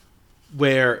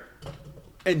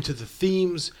 and to the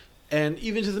themes, and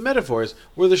even to the metaphors.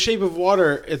 Where The Shape of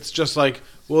Water, it's just like,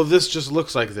 well, this just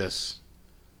looks like this.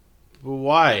 But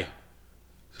why?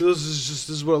 So this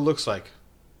is what it looks like.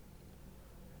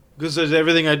 Because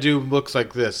everything I do looks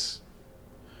like this.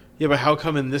 Yeah, but how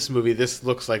come in this movie this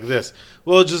looks like this?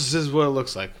 Well, it just is what it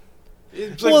looks like.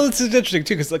 It's like, Well, it's interesting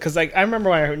too, because like I remember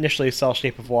when I initially saw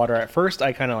Shape of Water. At first,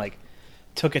 I kind of like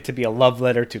took it to be a love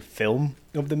letter to film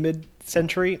of the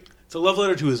mid-century. it's a love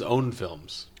letter to his own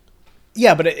films.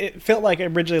 Yeah, but it felt like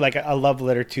originally like a love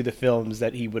letter to the films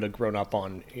that he would have grown up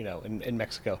on, in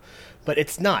Mexico. But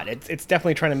it's not. It's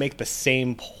definitely trying to make the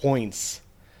same points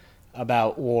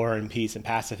about war and peace and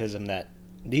pacifism that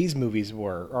these movies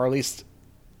were, or at least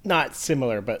not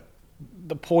similar, but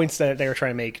the points that they were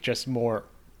trying to make just more,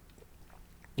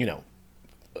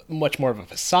 much more of a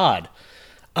facade.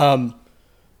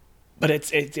 But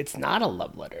it's not a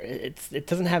love letter. It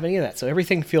doesn't have any of that. So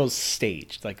everything feels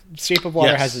staged. Like Shape of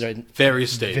Water Yes, has a very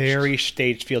staged. very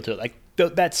staged feel to it. Like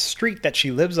that street that she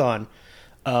lives on,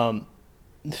 it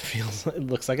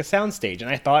looks like a soundstage. And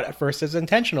I thought at first it was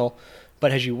intentional,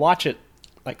 but as you watch it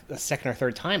like the second or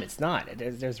third time, it's not.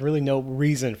 There's really no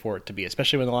reason for it to be,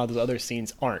 especially when a lot of those other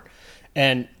scenes aren't.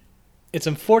 And it's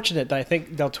unfortunate that I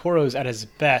think Del Toro's at his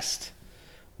best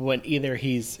when either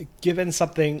he's given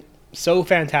something so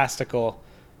fantastical,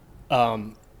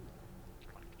 but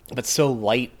so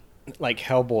light, like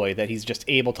Hellboy, that he's just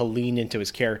able to lean into his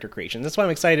character creation. That's why I'm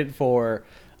excited for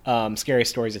Scary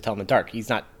Stories to Tell in the Dark. He's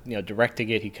not, directing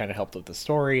it. He kind of helped with the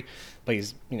story, but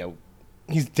he's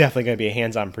definitely going to be a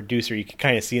hands-on producer. You can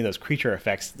kind of see in those creature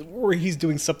effects where he's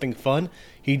doing something fun.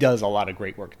 He does a lot of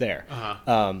great work there.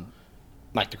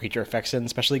 Like the creature effects, and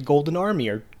especially Golden Army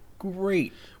are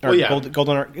great. Well, yeah. It's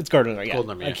Golden Army. Yeah.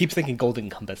 Golden Army, I yeah. keep thinking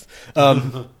Golden Compass.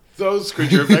 Those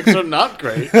creature effects are not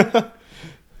great.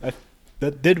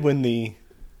 That did win the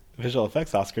visual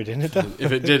effects Oscar, didn't it? Though?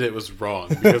 If it did, it was wrong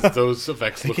because those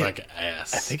effects look like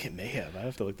ass. I think it may have. I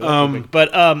have to look that up.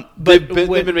 But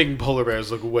they've been making polar bears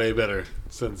look way better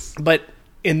since. But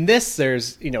in this,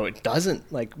 there's it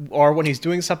doesn't like, or when he's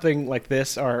doing something like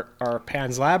this, or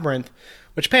Pan's Labyrinth,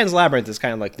 which Pan's Labyrinth is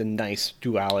kind of like the nice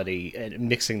duality and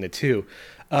mixing the two.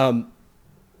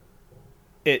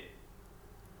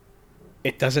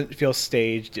 It doesn't feel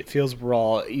staged. It feels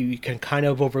raw. You can kind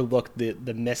of overlook the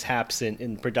mishaps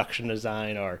in production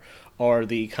design or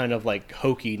the kind of like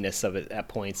hokiness of it at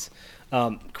points.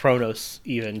 Kronos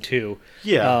even too.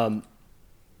 Yeah.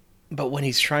 But when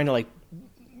he's trying to like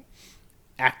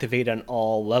activate on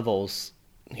all levels,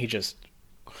 he just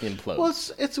implodes. Well,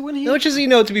 it's when he... Which is,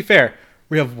 to be fair,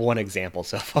 we have one example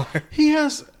so far. He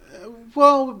has...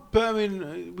 Well, but I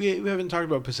mean, we haven't talked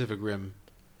about Pacific Rim.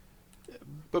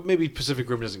 But maybe Pacific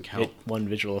Rim doesn't count. One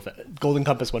visual effect. Golden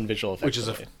Compass, one visual effect. Which is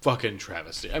a fucking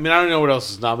travesty. I mean, I don't know what else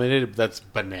is nominated, but that's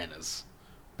bananas.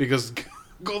 Because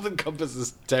Golden Compass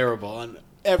is terrible on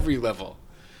every level.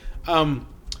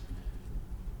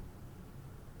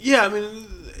 Yeah, I mean,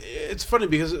 it's funny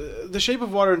because The Shape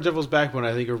of Water and Devil's Backbone,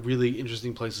 I think, are really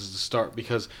interesting places to start.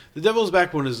 Because The Devil's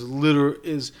Backbone is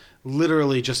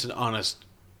literally just an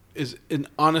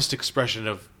honest expression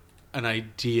of an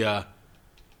idea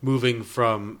moving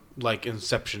from like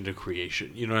inception to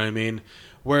creation, you know what I mean?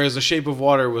 Whereas The Shape of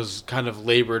Water was kind of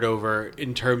labored over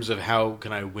in terms of how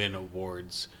can I win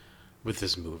awards with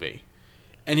this movie.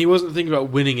 And he wasn't thinking about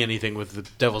winning anything with The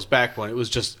Devil's Backbone. It was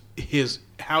just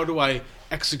how do I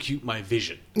execute my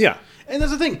vision? Yeah. And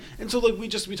that's the thing. And so like we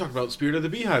talked about Spirit of the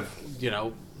Beehive, I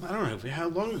don't know how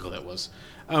long ago that was.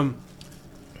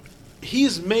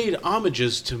 He's made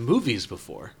homages to movies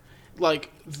before. Like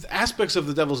aspects of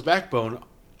The Devil's Backbone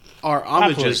are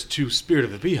homages to Spirit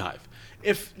of the Beehive.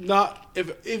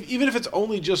 Even if it's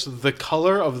only just the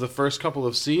color of the first couple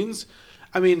of scenes,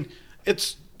 I mean,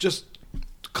 it's just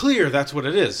clear that's what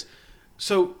it is.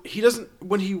 So he doesn't,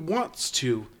 when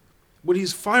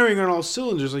he's firing on all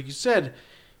cylinders, like you said,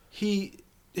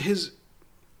 his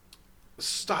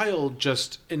style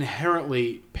just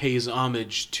inherently pays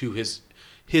homage to his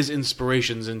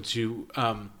inspirations and to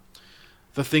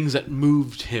the things that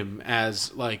moved him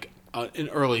as like an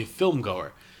early film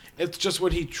goer. It's just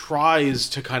when he tries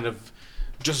to kind of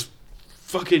just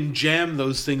fucking jam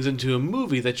those things into a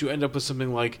movie that you end up with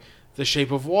something like The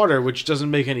Shape of Water, which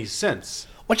doesn't make any sense.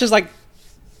 Which is like,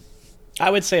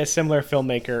 I would say a similar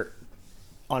filmmaker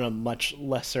on a much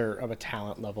lesser of a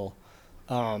talent level,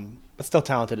 but still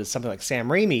talented, is something like Sam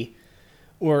Raimi,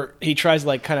 or he tries to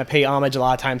like kind of pay homage a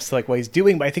lot of times to like what he's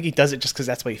doing, but I think he does it just because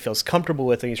that's what he feels comfortable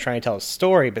with and he's trying to tell a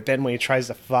story. But then when he tries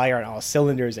to fire on all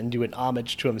cylinders and do an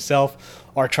homage to himself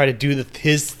or try to do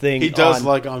his thing, He does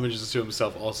like homages to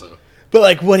himself also. but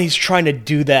like when he's trying to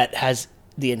do that has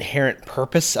the inherent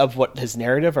purpose of what his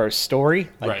narrative or his story,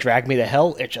 like Right. Drag Me to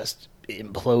Hell, it just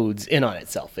implodes in on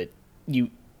itself. It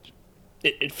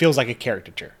feels like a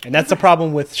caricature, and that's the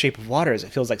problem with Shape of Water. Is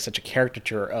it feels like such a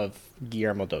caricature of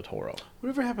Guillermo del Toro.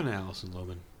 Whatever happened to Alison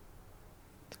Lohman?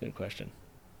 That's a good question.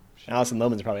 Alison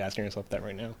Lohman's probably asking herself that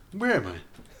right now. Where am I?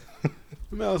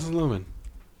 I'm Alison Lohman.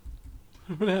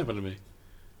 What happened to me?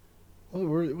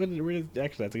 Well,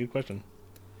 actually, that's a good question.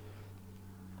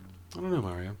 I don't know,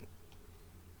 Mario.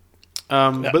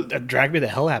 But Drag Me to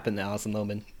Hell happened to Alison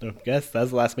Lohman. I guess that was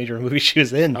the last major movie she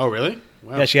was in. Oh, really?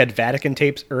 Wow. Yeah, she had Vatican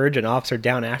tapes, Urge, and Officer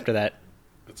Down after that.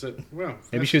 That's it. Wow.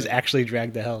 Maybe she was actually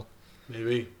dragged to hell.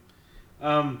 Maybe.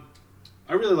 I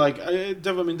really like.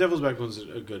 Devil's Backbone's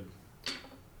a good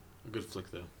flick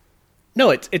though.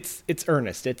 No, it's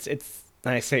earnest. It's. And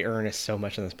I say earnest so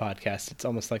much on this podcast. It's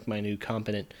almost like my new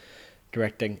competent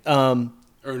directing.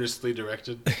 Earnestly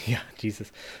directed. Yeah,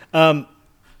 Jesus.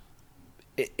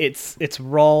 It's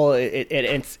raw. It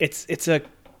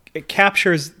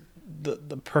captures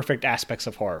the perfect aspects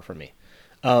of horror for me.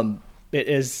 It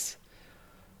is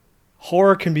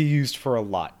horror can be used for a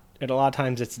lot, and a lot of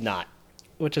times it's not,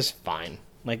 which is fine.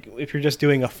 Like if you're just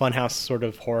doing a funhouse sort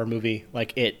of horror movie,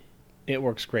 like it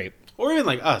works great. Or even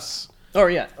like Us. Or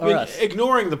yeah, or I mean, Us.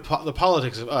 ignoring the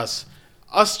politics of Us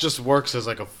just works as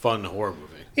like a fun horror movie.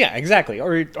 Yeah, exactly.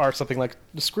 Or something like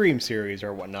the Scream series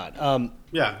or whatnot.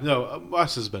 Yeah, no,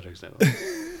 Us is a better example.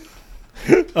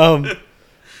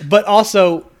 But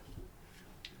also,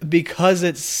 because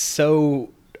it's so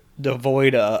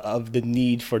devoid of the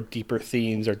need for deeper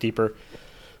themes or deeper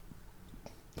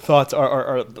thoughts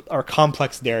or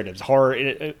complex narratives, horror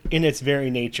in its very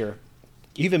nature,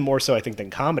 even more so I think than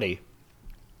comedy,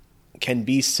 can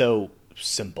be so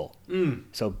simple,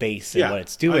 so base in what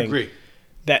it's doing. I agree.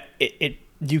 That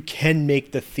you can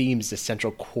make the themes the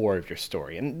central core of your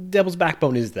story. And Devil's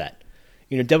Backbone is that.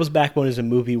 You know, Devil's Backbone is a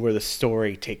movie where the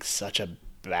story takes such a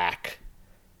back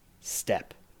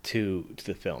step to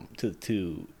the film, to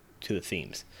the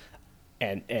themes.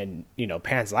 And you know,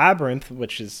 Pan's Labyrinth,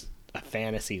 which is a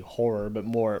fantasy horror, but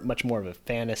much more of a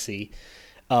fantasy,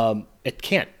 it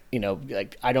can't. You know,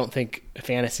 like I don't think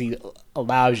fantasy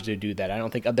allows you to do that. I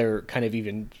don't think other kind of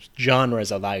even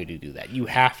genres allow you to do that. You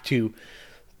have to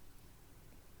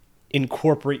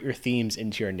incorporate your themes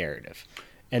into your narrative.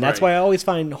 And that's why I always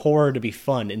find horror to be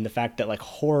fun, in the fact that like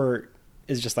horror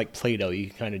is just like Play-Doh. You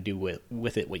can kind of do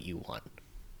with it what you want.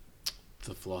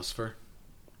 The Philosopher.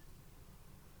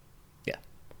 Yeah.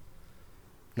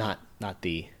 Not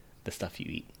the stuff you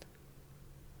eat.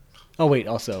 Oh wait,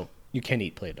 also you can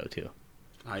eat Play-Doh too.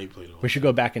 I eat Play-Doh. We should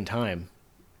go back in time,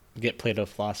 get Play-Doh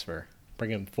Philosopher,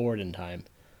 bring him forward in time,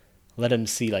 let him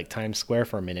see like Times Square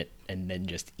for a minute, and then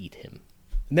just eat him.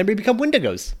 And then we become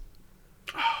Wendigos.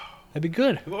 That'd be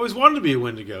good. I've always wanted to be a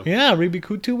Wendigo. Yeah, we'd be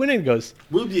cool, 2 Wendigos.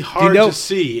 Would be hard to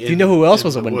see. Do you know who else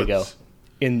was a the Wendigo woods.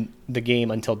 in the game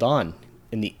Until Dawn?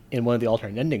 In one of the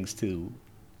alternate endings to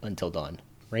Until Dawn,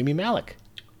 Rami Malek.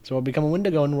 So we'll become a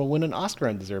Wendigo and we'll win an Oscar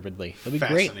undeservedly. That'd be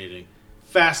great. Fascinating.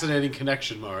 Fascinating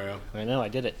connection, Mario. I know, I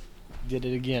did it. Did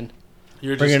it again.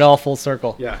 You're Bring just, it all full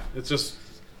circle. Yeah, it's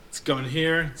going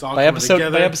here. It's all By coming episode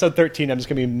together. by episode 13, I'm just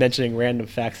going to be mentioning random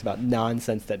facts about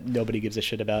nonsense that nobody gives a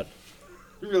shit about.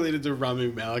 Related to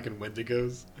Rami Malek and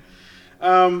Wendigos.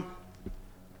 Or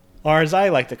as I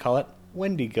like to call it,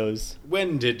 Wendigos.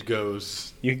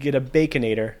 Wendigos. You get a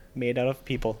Baconator made out of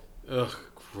people. Ugh,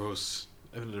 gross.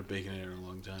 I haven't had a Baconator in a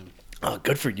long time. Oh,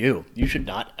 good for you. You should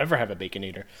not ever have a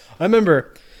Baconator. I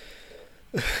remember...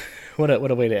 What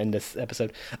a way to end this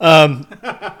episode.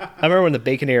 I remember when the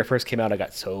Baconator first came out, I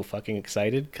got so fucking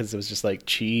excited because it was just like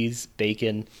cheese,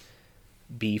 bacon,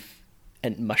 beef,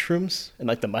 and mushrooms. And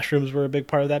like the mushrooms were a big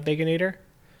part of that Baconator.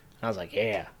 And I was like,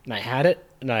 yeah. And I had it.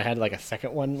 And I had like a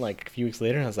second one like a few weeks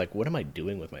later. And I was like, what am I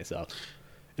doing with myself?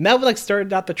 And that like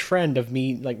started out the trend of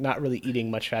me like not really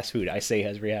eating much fast food. I say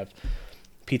as we have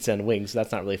pizza and wings. So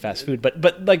that's not really fast food.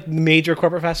 But like major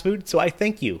corporate fast food. So I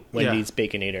thank you, Wendy's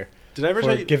Baconator. Did I ever for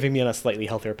tell you, giving me on a slightly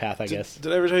healthier path, I guess.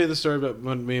 Did I ever tell you the story about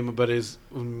when me and my buddies,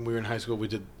 when we were in high school, we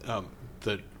did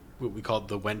what we called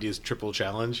the Wendy's Triple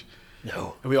Challenge?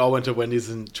 No. And we all went to Wendy's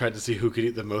and tried to see who could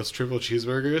eat the most triple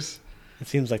cheeseburgers. It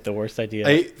seems like the worst idea.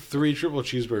 I ate 3 triple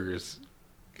cheeseburgers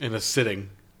in a sitting.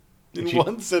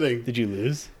 One sitting. Did you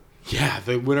lose? Yeah,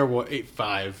 the winner ate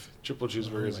 5 triple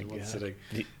cheeseburgers in one sitting.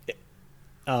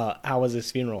 How was his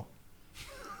funeral?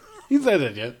 He's not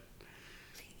dead yet.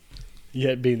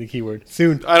 Yet being the keyword.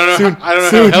 Soon. I don't know. Soon, I don't know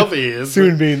soon, how healthy he is.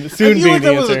 Soon being the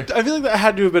answer. I feel like that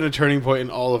had to have been a turning point in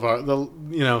all of our,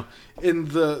 in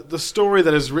the story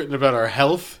that is written about our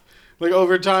health. Like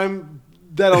over time,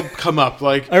 that'll come up.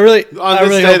 Like I really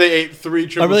day hope, they ate 3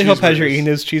 triple. I really hope as you're cheeseburgers. eating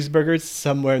those cheeseburgers,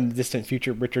 somewhere in the distant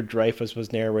future, Richard Dreyfuss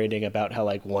was narrating about how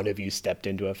like one of you stepped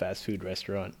into a fast food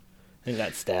restaurant and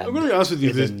got stabbed. I'm going to be honest with you.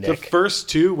 in the The neck. first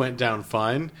 2 went down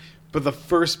fine, but the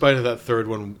first bite of that third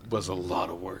one was a lot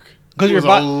of work. Because It was a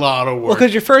lot of work. Well,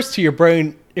 because your first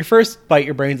bite,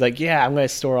 your brain's like, yeah, I'm going to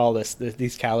store all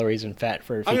these calories and fat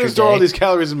for a future I'm going to store all day. these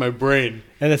calories in my brain.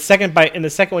 And the second bite, and the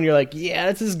second one, you're like,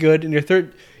 yeah, this is good. And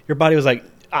your body was like,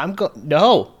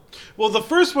 no. Well, the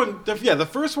first one, the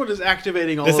first one is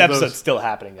activating all This of episode's those. still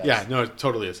happening, guys. Yeah, no, it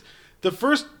totally is. The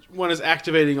first one is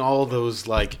activating all those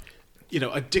like,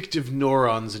 addictive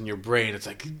neurons in your brain. It's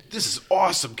like, this is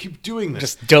awesome. Keep doing this.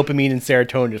 Just dopamine and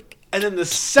serotonin. And then the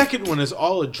second one is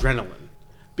all adrenaline.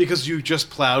 Because you just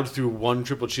plowed through 1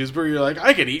 triple cheeseburger, you're like,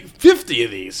 I could eat 50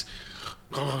 of these.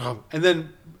 And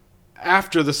then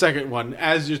after the second one,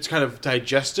 as it's kind of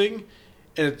digesting,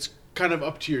 and it's kind of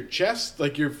up to your chest,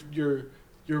 like your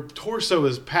torso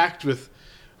is packed with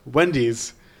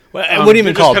Wendy's. Well, I wouldn't even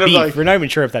you're just call it kind of beef. like- We're not even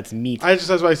sure if that's meat. That's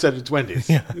why I said it's Wendy's.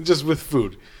 Yeah. Just with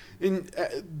food. And,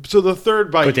 so the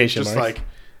third bite is Quotation just marks. like,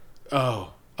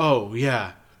 oh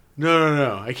yeah,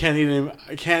 no, I can't eat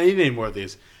any more of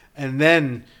these. And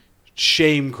then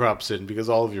shame crops in because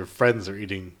all of your friends are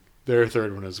eating their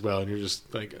third one as well, and you're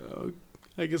just like, oh,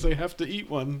 I guess I have to eat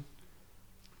one.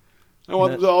 I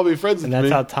want them to all be friends with And me.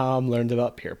 that's how Tom learned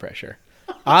about peer pressure.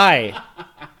 I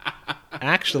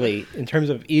actually, in terms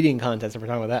of eating contests, if we're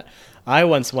talking about that, I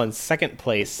once won second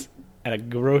place at a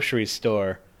grocery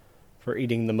store for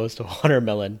eating the most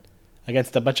watermelon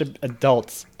against a bunch of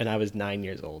adults, and I was 9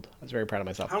 years old. I was very proud of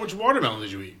myself. How much watermelon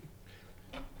did you eat?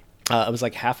 It was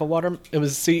like half a water. It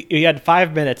was. So you had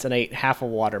 5 minutes, and I ate half a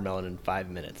watermelon in 5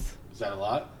 minutes. Is that a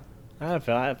lot? I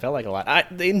felt like a lot.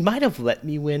 They might have let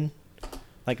me win.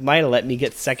 Like, might have let me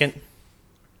get second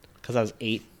because I was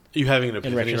 8. Are you having an In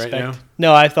epiphany right retrospect, now?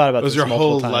 no, I thought about Was this your multiple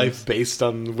whole times. life based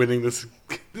on winning this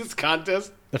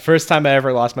contest? The first time I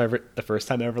ever lost my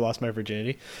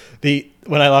virginity,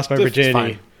 when I lost my That's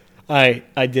virginity, I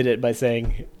did it by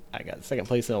saying I got second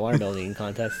place in a watermelon eating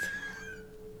contest.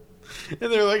 And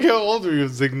they're like, how old are you?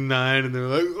 It's like 9, and they're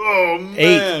like, oh, 8.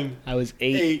 man. I was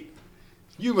 8. 8.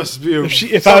 You must be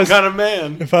If some I was- kind of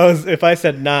man. If I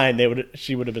said 9,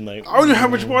 she would have been like, I wonder how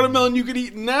much watermelon you could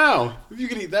eat now. If you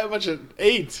could eat that much at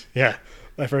 8. yeah.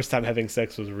 My first time having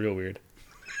sex was real weird.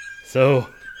 So,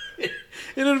 It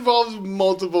involves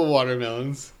multiple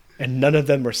watermelons. and none of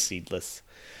them were seedless.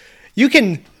 You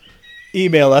can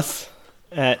email us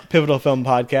at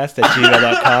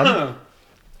pivotalfilmpodcast@gmail.com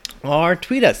or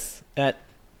tweet us at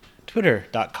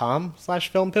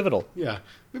twitter.com/filmpivotal. Yeah.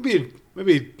 Maybe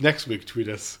next week tweet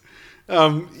us.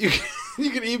 You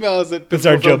can email us at This is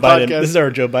our Joe Biden. Podcast. This is our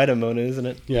Joe Biden moment, isn't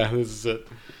it? Yeah, this is it.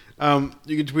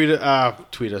 You can tweet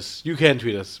us. You can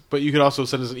tweet us, but you can also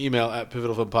send us an email at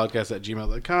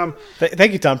pivotalfilmpodcast@gmail.com.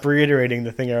 Thank you, Tom, for reiterating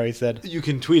the thing I already said. You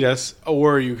can tweet us,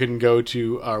 or you can go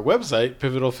to our website,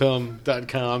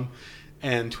 pivotalfilm.com,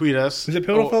 and tweet us. Is it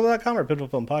pivotalfilm.com or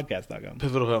pivotalfilmpodcast.com?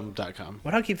 Pivotalfilm.com.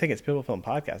 Why do I keep thinking it's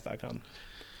pivotalfilmpodcast.com?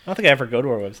 I don't think I ever go to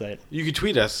our website. You can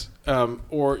tweet us,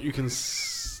 or you can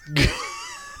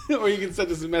or you can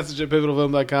send us a message at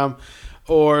pivotalfilm.com,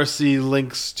 or see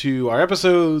links to our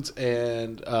episodes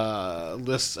and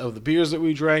lists of the beers that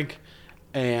we drank,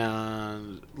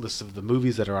 and lists of the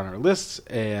movies that are on our lists,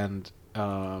 and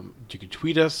you can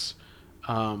tweet us.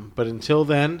 But until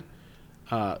then,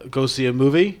 go see a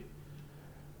movie,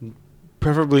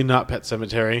 preferably not Pet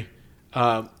Sematary.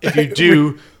 If you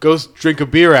do, go drink a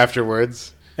beer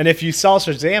afterwards. And if you saw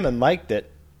Shazam and liked it,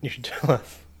 you should tell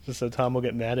us, just so Tom will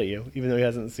get mad at you, even though he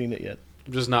hasn't seen it yet.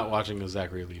 I'm just not watching a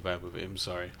Zachary Levi movie. I'm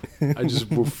sorry. I just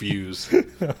refuse.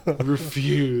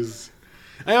 Refuse.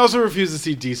 I also refuse to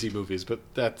see DC movies, but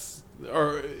that's...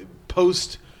 Or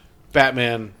post-Nolan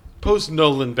Batman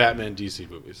DC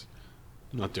movies.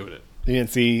 I'm not doing it. You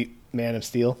didn't see Man of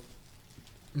Steel?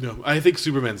 No, I think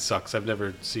Superman sucks. I've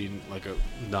never seen like a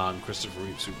non-Christopher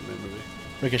Reeve Superman movie.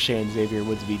 Ricochet and Xavier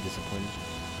Woods be disappointed.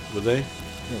 Would they?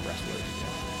 They're wrestlers.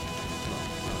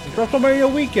 It's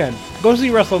WrestleMania weekend. Go see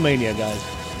WrestleMania, guys.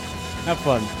 Have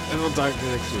fun. And we'll talk to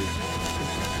you next week.